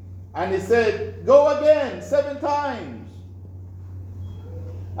nothing. And he said, go again 7 times.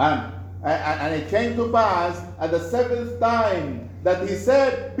 And And it came to pass at the 7th time that he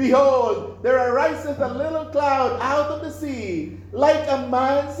said, Behold, there ariseth a little cloud out of the sea, like a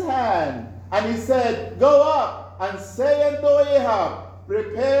man's hand. And he said, Go up and say unto Ahab,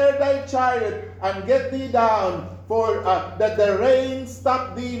 Prepare thy chariot and get thee down, for that the rain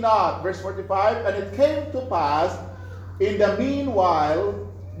stop thee not. Verse 45, and it came to pass in the meanwhile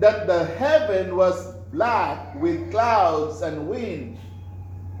that the heaven was black with clouds and wind,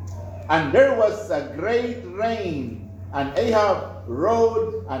 and there was a great rain, and Ahab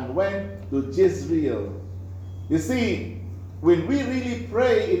rode and went to Jezreel. You see, when we really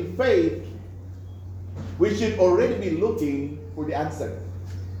pray in faith, we should already be looking for the answer.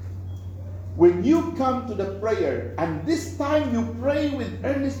 When you come to the prayer, and this time you pray with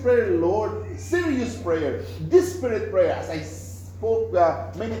earnest prayer, Lord, serious prayer, desperate prayer, as I spoke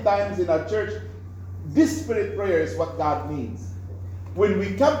many times in our church, desperate prayer is what God needs. When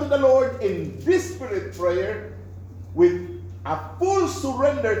we come to the Lord in desperate prayer, with a full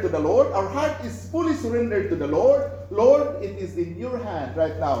surrender to the Lord, our heart is fully surrendered to the Lord. Lord, it is in your hand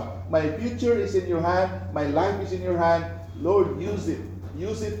right now. My future is in your hand. My life is in your hand. Lord, use it.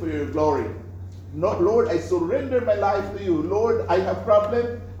 Use it for your glory. No, Lord, I surrender my life to you. Lord, I have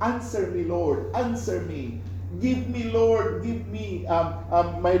problem. Answer me, Lord. Answer me. Give me, Lord. Give me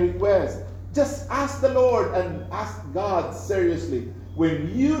my request. Just ask the Lord and ask God seriously.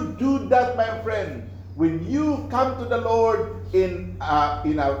 When you do that, my friend, when you come to the Lord in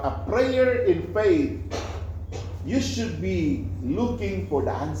a prayer in faith, you should be looking for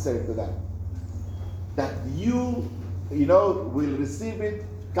the answer to that. That you will receive it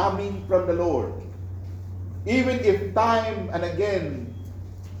coming from the Lord. Even if time and again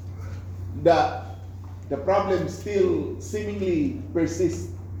the problem still seemingly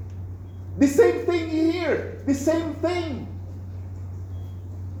persists. The same thing here. The same thing.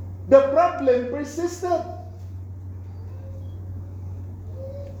 The problem persisted.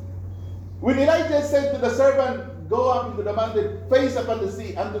 When Elijah said to the servant, Go up into the mountain, face upon the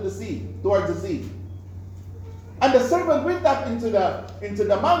sea, unto the sea, towards the sea. And the servant went up into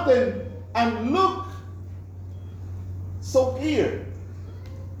the mountain and looked so clear.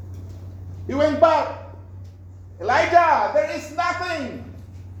 He went back. Elijah, there is nothing.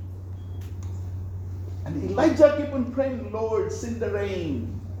 And Elijah kept on praying, Lord, send the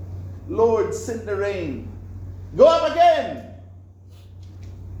rain. Lord, send the rain. Go up again.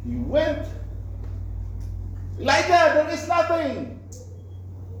 He went. Elijah, there is nothing.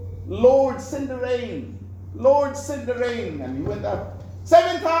 Lord, send the rain. Lord, send the rain. And he went up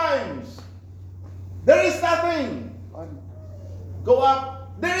 7 times. There is nothing. Go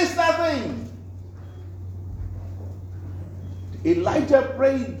up. There is nothing. Elijah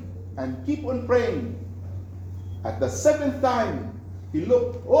prayed and keep on praying. At the 7th time, he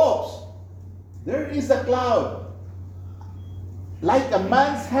looked, oops, there is a cloud, like a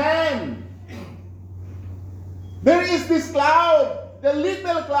man's hand. There is this cloud, the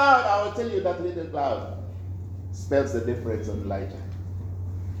little cloud. I will tell you that little cloud spells the difference on Elijah.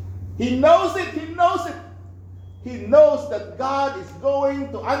 He knows it, he knows it. He knows that God is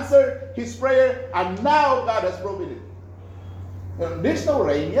going to answer his prayer, and now God has broken it. There's no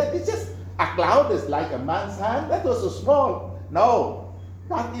rain yet, it's just a cloud that's like a man's hand. That was so small. No,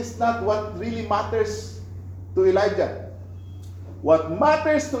 that is not what really matters to Elijah. What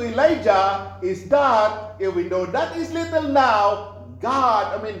matters to Elijah is that even though that is little now,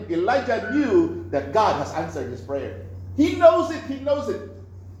 Elijah knew that God has answered his prayer. He knows it, he knows it.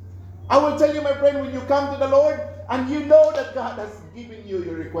 I will tell you, my friend, when you come to the Lord and you know that God has given you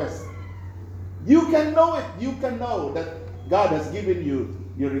your request, you can know it. You can know that God has given you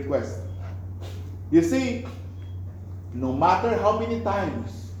your request. You see, no matter how many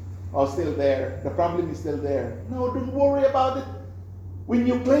times still there, the problem is still there. No, don't worry about it. When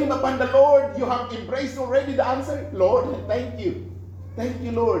you claim upon the Lord, you have embraced already the answer. Lord, thank you. Thank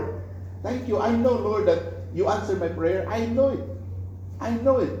you, Lord. Thank you. I know, Lord, that you answered my prayer. I know it. I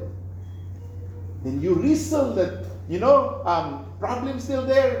know it. Then you wrestle that, problem still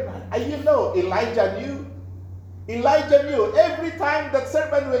there. Elijah knew. Elijah knew. Every time that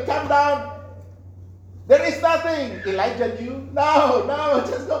serpent will come down, there is nothing. Elijah knew. No,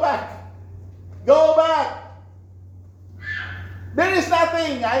 just go back. Go back. There is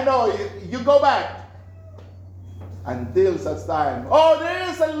nothing. I know. You go back. Until such time. Oh, there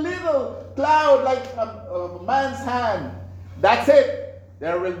is a little cloud like a man's hand. That's it.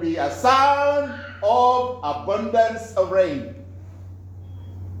 There will be a sound of abundance of rain.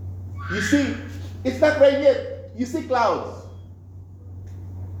 You see, it's not rain yet. You see clouds.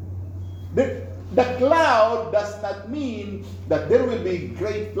 The cloud does not mean that there will be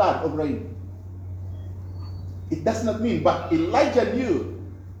great flood of rain. It does not mean, but Elijah knew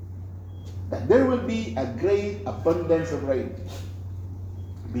that there will be a great abundance of rain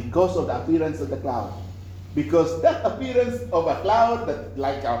because of the appearance of the cloud. Because that appearance of a cloud, that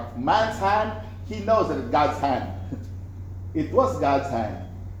like a man's hand, he knows that it's God's hand. It was God's hand.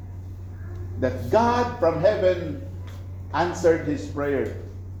 That God from heaven answered his prayer.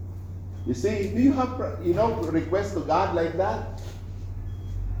 You see, do you have, requests to God like that?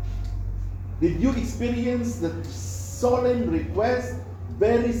 Did you experience the solemn request,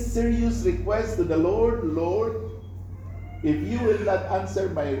 very serious request to the Lord? Lord, if you will not answer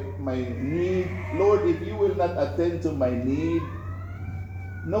my need, Lord, if you will not attend to my need,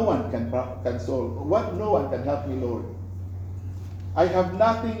 no one can solve. What? No one can help me, Lord. I have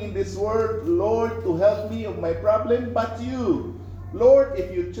nothing in this world, Lord, to help me of my problem but you. Lord,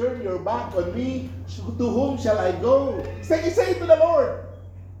 if you turn your back on me, to whom shall I go? Say it to the Lord.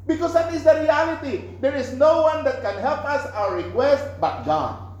 Because that is the reality. There is no one that can help us our request but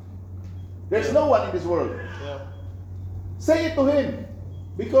God. There's no one in this world. Yeah. Say it to Him.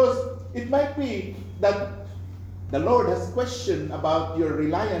 Because it might be that the Lord has question about your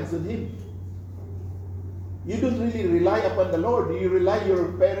reliance on Him. You don't really rely upon the Lord. You rely on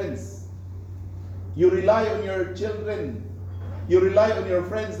your parents. You rely on your children. You rely on your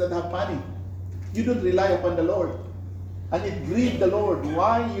friends that have money. You don't rely upon the Lord. And it grieved the Lord.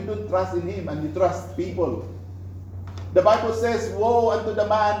 Why you don't trust in Him and you trust people? The Bible says, woe unto the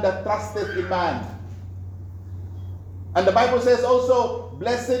man that trusteth in man. And the Bible says also,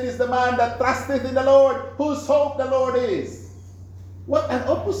 blessed is the man that trusteth in the Lord, whose hope the Lord is. What an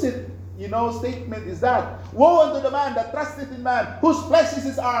opposite, statement is that. Woe unto the man that trusteth in man, whose flesh is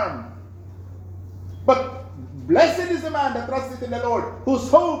his arm. But blessed is the man that trusteth in the Lord, whose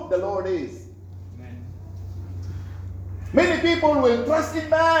hope the Lord is. Amen. Many people will trust in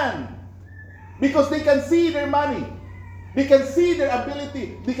man because they can see their money. They can see their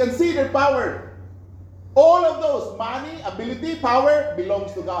ability. They can see their power. All of those, money, ability, power,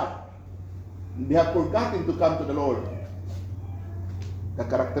 belongs to God. They have forgotten to come to the Lord. The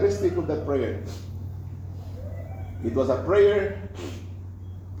characteristic of that prayer, it was a prayer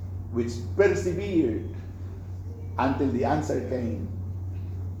which persevered until the answer came.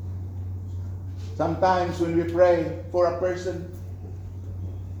 Sometimes when we pray for a person,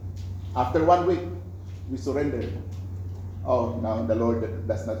 after 1 week, we surrender. Oh, now the Lord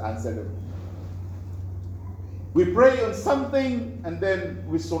does not answer them. We pray on something and then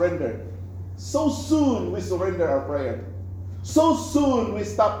we surrender. So soon we surrender our prayer. So soon we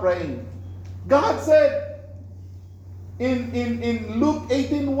stop praying. God said in Luke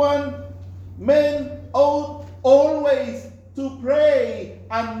 18:1, men ought always to pray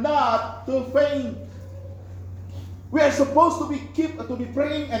and not to faint. We are supposed to be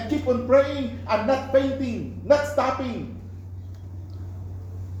praying and keep on praying and not fainting, not stopping.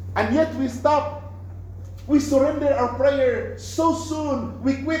 And yet we stop. We surrender our prayer so soon.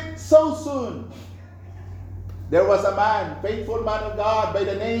 We quit so soon. There was a man, faithful man of God, by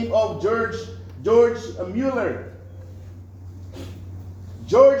the name of George Mueller.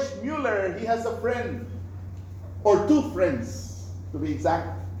 George Mueller, he has a friend, or two friends, to be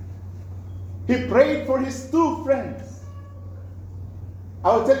exact. He prayed for his two friends.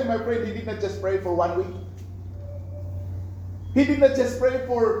 I will tell you, my friend, he did not just pray for 1 week. He did not just pray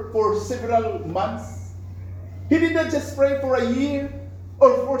for several months. He did not just pray for a year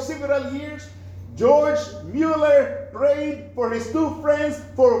or for several years. George Mueller prayed for his two friends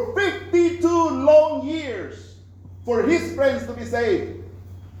for 52 long years for his friends to be saved.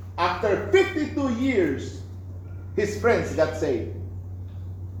 After 52 years, his friends got saved.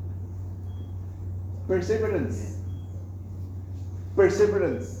 Perseverance.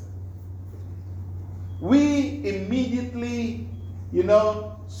 Perseverance. We immediately,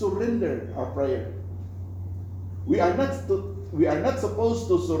 surrender our prayer. We are not supposed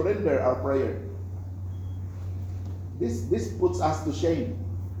to surrender our prayer. This puts us to shame.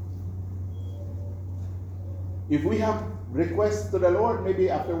 If we have requests to the Lord, maybe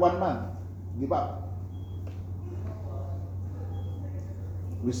after 1 month, give up.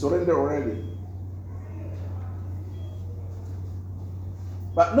 We surrender already.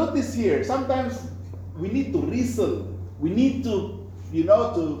 But notice here, sometimes we need to wrestle. We need to,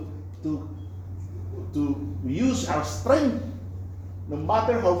 to use our strength, no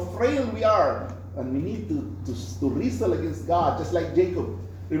matter how frail we are. And we need to wrestle against God, just like Jacob.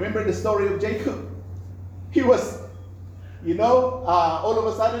 Remember the story of Jacob? He was, all of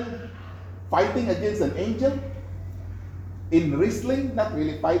a sudden, fighting against an angel. in wrestling, not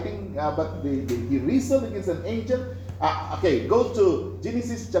really fighting, but he wrestled against an angel. Okay, go to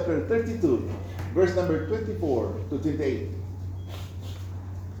Genesis chapter 32, verse number 24 to 28.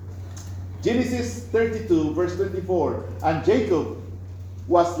 Genesis 32, verse 24. And Jacob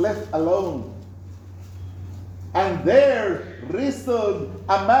was left alone, and there wrestled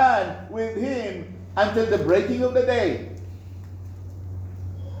a man with him until the breaking of the day.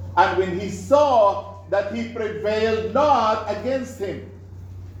 And when he saw that he prevailed not against him,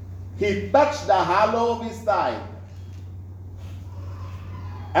 he touched the hollow of his thigh.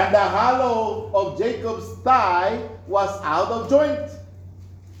 And the hollow of Jacob's thigh was out of joint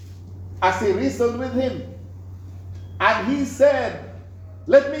as he wrestled with him. And he said,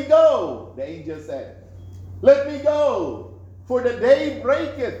 "Let me go." The angel said, "Let me go, for the day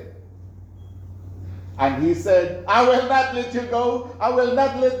breaketh." And he said, "I will not let you go. I will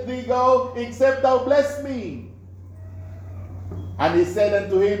not let thee go, except thou bless me." And he said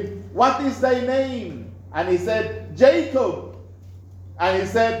unto him, "What is thy name?" And he said, "Jacob." And he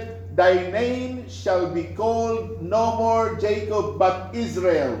said, "Thy name shall be called no more Jacob, but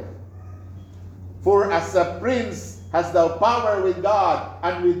Israel. For as a prince hast thou power with God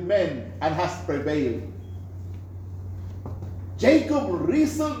and with men, and hast prevailed." Jacob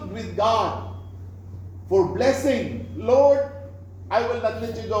wrestled with God for blessing. "Lord, I will not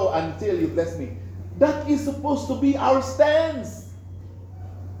let you go until you bless me." That is supposed to be our stance.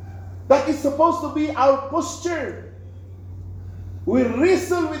 That is supposed to be our posture. We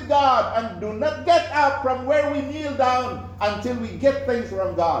wrestle with God and do not get up from where we kneel down until we get things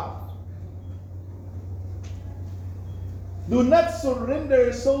from God. Do not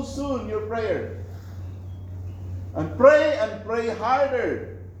surrender so soon your prayer. And pray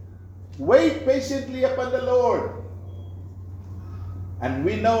harder. Wait patiently upon the Lord. And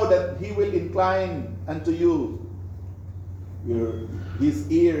we know that He will incline unto you His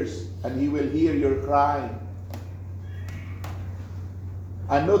ears, and He will hear your cry.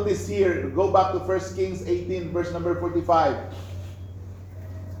 And notice here, go back to 1 Kings 18, verse number 45.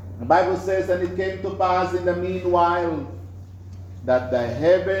 The Bible says, "And it came to pass in the meanwhile that the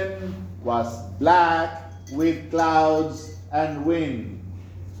heaven was black with clouds and wind,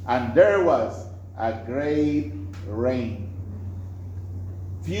 and there was a great rain."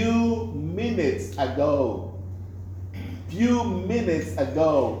 Few minutes ago,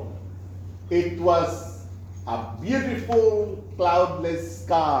 it was a beautiful cloudless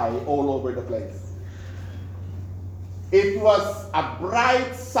sky all over the place. It was a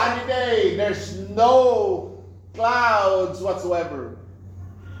bright sunny day. There's no clouds whatsoever.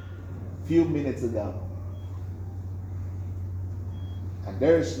 Few minutes ago. And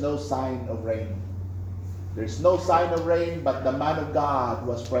there's no sign of rain. There's no sign of rain, but the man of God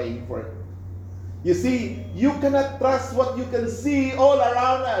was praying for it. You see, you cannot trust what you can see all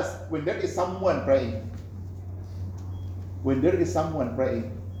around us when there is someone praying. When there is someone praying,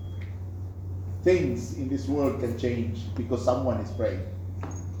 things in this world can change because someone is praying.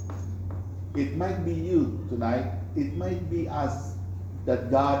 It might be you tonight. It might be us that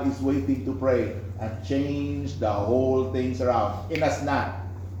God is waiting to pray and change the whole things around. In a snap.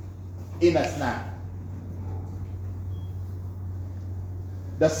 In a snap.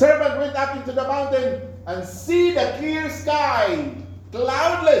 The servant went up into the mountain and see the clear sky,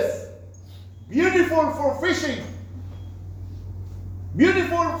 cloudless, beautiful for fishing,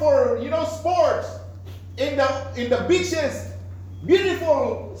 beautiful for sports, in the beaches,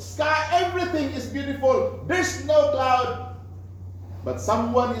 beautiful sky, everything is beautiful. There's no cloud, but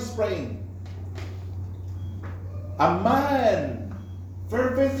someone is praying. A man,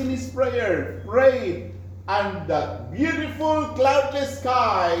 fervent in his prayer, prayed. And the beautiful cloudless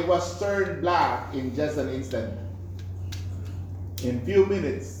sky was turned black in just an instant. In few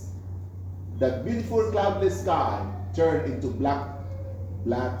minutes, that beautiful cloudless sky turned into black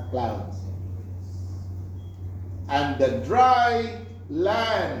clouds. And the dry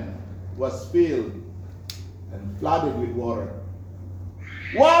land was filled and flooded with water.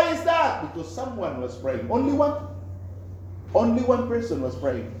 Why is that? Because someone was praying. Only one person was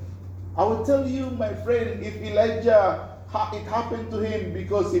praying. I will tell you, my friend, if Elijah, it happened to him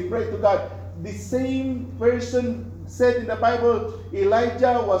because he prayed to God. The same person said in the Bible,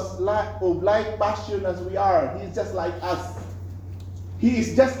 Elijah was of like passion as we are. He is just like us. He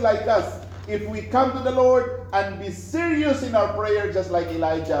is just like us. If we come to the Lord and be serious in our prayer, just like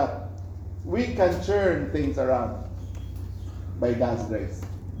Elijah, we can turn things around by God's grace.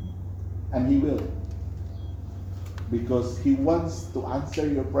 And He will. Because He wants to answer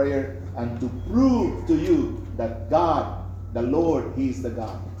your prayer and to prove to you that God, the Lord, He is the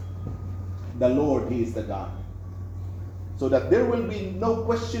God. The Lord, He is the God. so that there will be no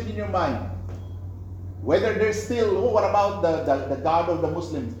question in your mind. Whether there's still, oh, what about the God of the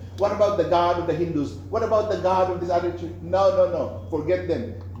Muslims? What about the God of the Hindus? What about the God of this other church? No. Forget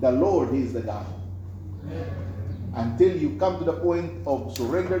them. The Lord, He is the God. Until you come to the point of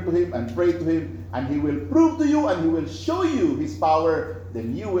surrender to Him and pray to Him, and He will prove to you and He will show you His power,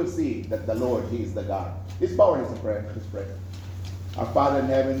 then you will see that the Lord, He is the God. His power is a prayer. Let's pray. Our Father in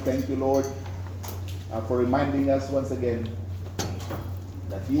heaven, thank you, Lord, for reminding us once again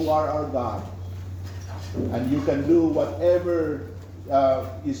that you are our God. And you can do whatever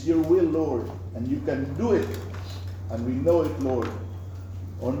is your will, Lord. And you can do it. And we know it, Lord.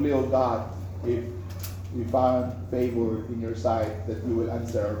 Only, oh God, if we found favor in your sight, that you will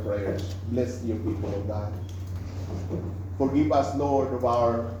answer our prayers. Bless your people, oh God. Forgive us, Lord, of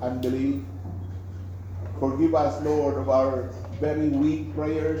our unbelief. Forgive us, Lord, of our very weak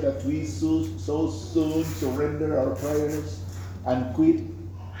prayers, that we so soon surrender our prayers and quit.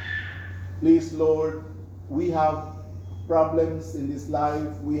 Please, Lord, we have problems in this life.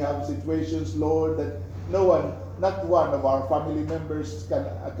 We have situations, Lord, that not one of our family members can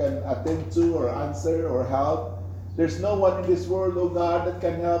attend to or answer or help. There's no one in this world, oh God, that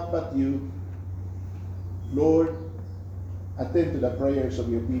can help but you. Lord, attend to the prayers of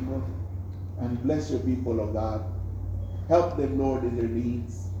your people and bless your people, oh God. Help them, Lord, in their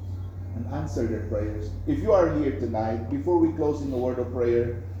needs and answer their prayers. If you are here tonight, before we close in a word of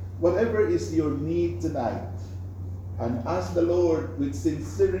prayer, whatever is your need tonight, and ask the Lord with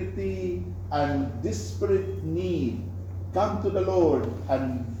sincerity and desperate need, come to the Lord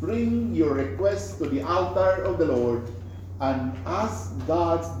and bring your request to the altar of the Lord and ask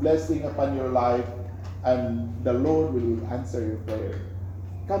God's blessing upon your life, and the Lord will answer your prayer.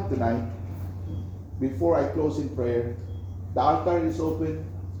 Come tonight. Before I close in prayer, the altar is open.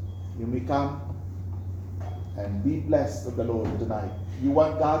 You may come and be blessed of the Lord tonight. You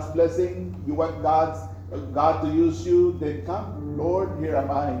want God's blessing? You want God to use you? Then come. Lord, here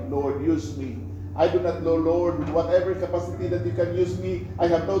am I. Lord, use me. I do not know, Lord, with whatever capacity that you can use me. I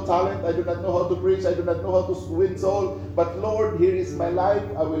have no talent. I do not know how to preach. I do not know how to win soul. But Lord, here is my life.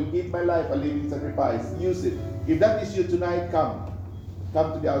 I will give my life a living sacrifice. Use it. If that is you tonight, come.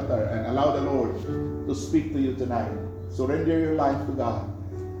 Come to the altar and allow the Lord to speak to you tonight. Surrender your life to God.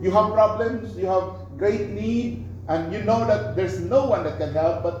 You have problems. You have great need. And you know that there's no one that can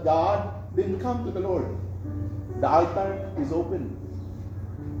help but God. Then come to the Lord. The altar is open.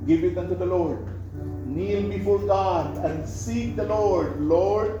 Give it unto the Lord. Kneel before God and seek the Lord.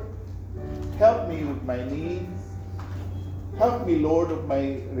 Lord, help me with my needs. Help me, Lord, with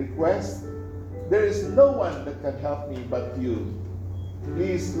my request. There is no one that can help me but you.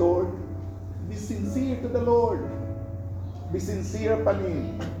 Please, Lord, be sincere to the Lord. Be sincere upon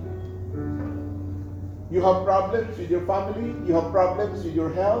Him. You have problems with your family. You have problems with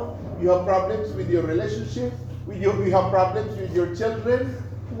your health. You have problems with your relationship. You have problems with your children.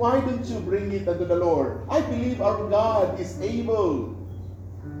 Why don't you bring it unto the Lord? I believe our God is able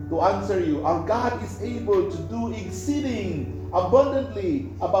to answer you. Our God is able to do exceeding abundantly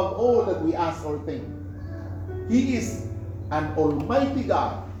above all that we ask or think. He is an almighty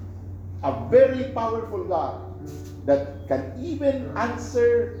God, a very powerful God that can even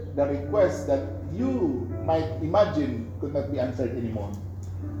answer the request that you might imagine could not be answered anymore.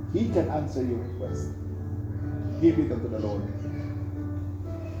 He can answer your request. Give it unto the Lord.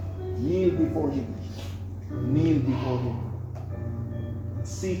 Kneel before Him. Kneel before Him.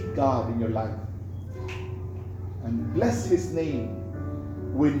 Seek God in your life. And bless His name.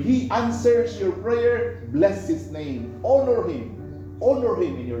 When He answers your prayer, bless His name. Honor Him. Honor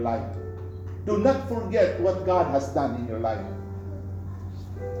Him in your life. Do not forget what God has done in your life.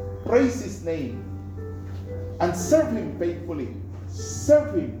 Praise His name. And serve Him faithfully.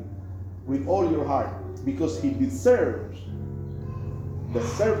 Serve Him with all your heart, because He deserves the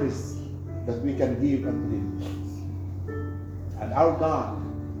service that we can give unto Him. And our God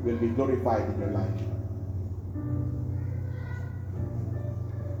will be glorified in your life.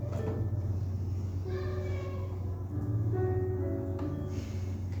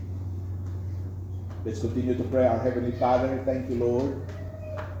 Let's continue to pray. Our Heavenly Father, thank you, Lord,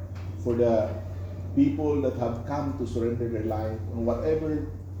 for the people that have come to surrender their life on whatever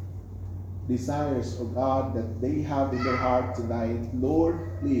desires, of God, that they have in their heart tonight.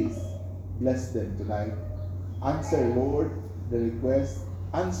 Lord, please bless them tonight. Answer, Lord, the request.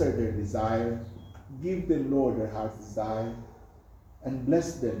 Answer their desire. Give them, Lord, their heart's desire. And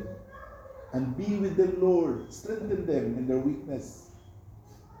bless them. And be with them, Lord. Strengthen them in their weakness.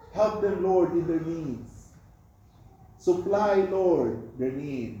 Help them, Lord, in their needs. Supply, Lord, their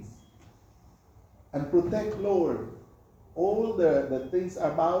needs. And protect, Lord, all the things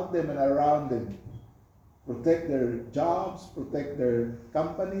about them and around them. Protect their jobs, protect their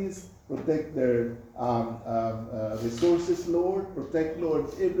companies, protect their resources, Lord. Protect, Lord,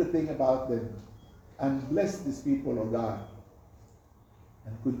 everything about them. And bless these people, oh God.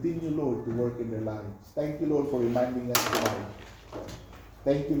 And continue, Lord, to work in their lives. Thank you, Lord, for reminding us tonight.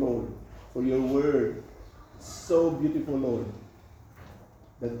 Thank you, Lord, for your word. So beautiful, Lord,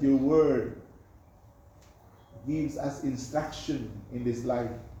 that your word gives us instruction in this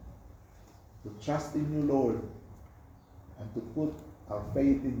life to trust in you, Lord, and to put our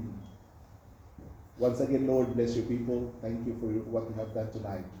faith in you. Once again, Lord, bless your people. Thank you for what you have done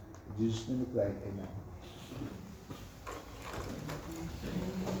tonight. In Jesus' name we pray. Amen.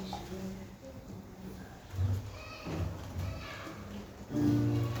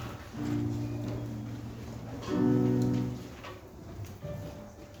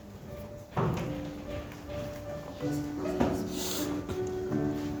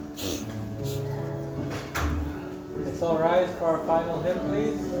 Let's all rise for our final hymn,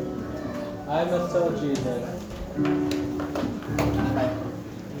 please. I must tell Jesus.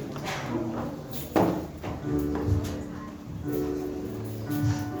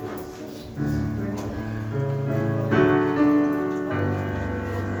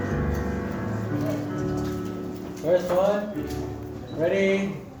 First one.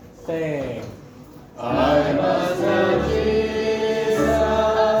 Ready, sing. I must tell Jesus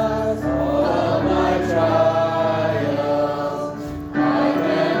all of my trials. I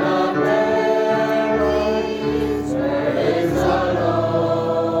cannot bear my burdens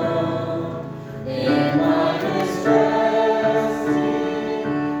alone. In my distress,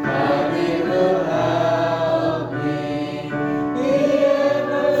 God will help me. He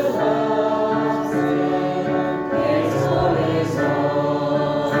ever loves and cares for His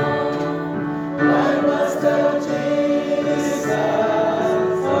own. I must tell Jesus.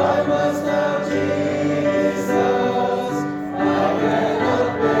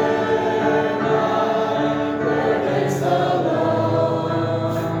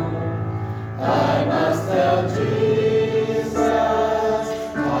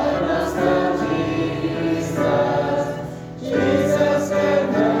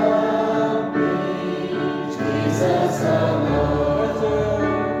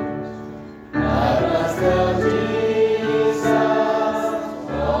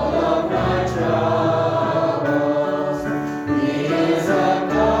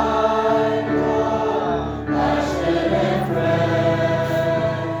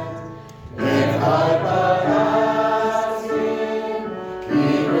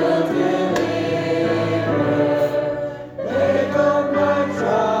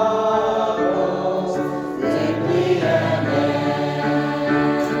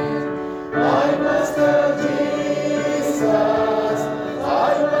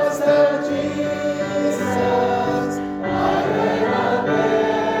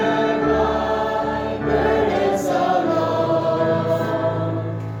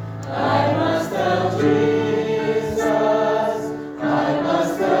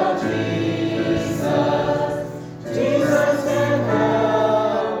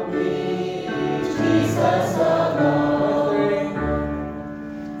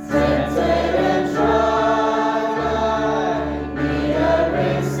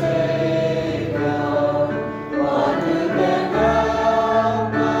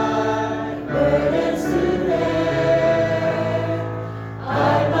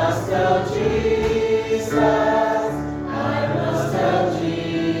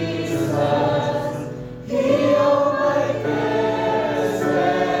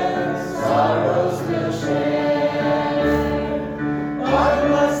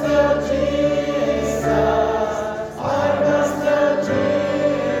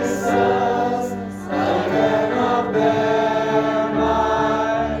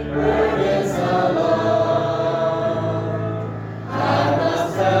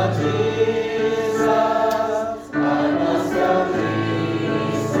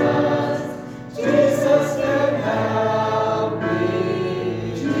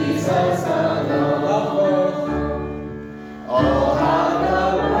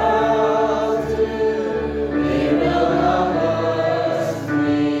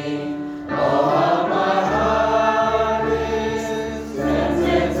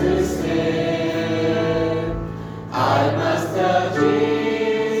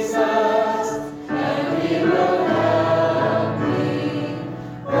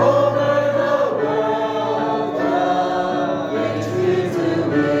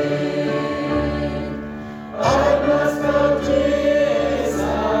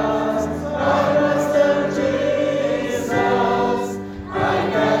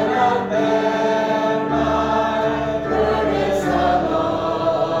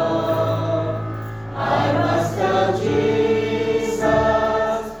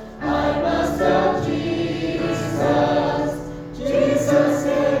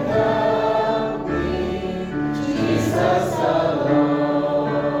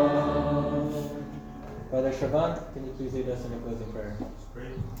 Pastor Van, can you please lead us in a closing prayer? Let's pray.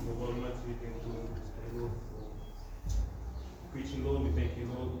 Lord Almighty, we thank you, Lord, this day, Lord, for preaching, Lord. We thank you,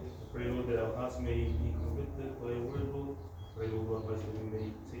 Lord. I pray, Lord, that our hearts may be convicted by your word, Lord. Pray, Lord Almighty, that we may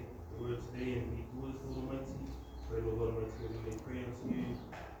take the word today and be doers, Lord Almighty. Pray, Lord Almighty, that we may pray unto you,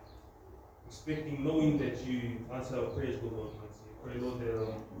 expecting, knowing that you answer our prayers, Lord Almighty. Pray, Lord, that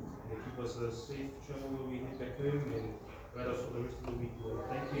you keep us safe to travel where we head back home and guide us for the rest of the week, Lord.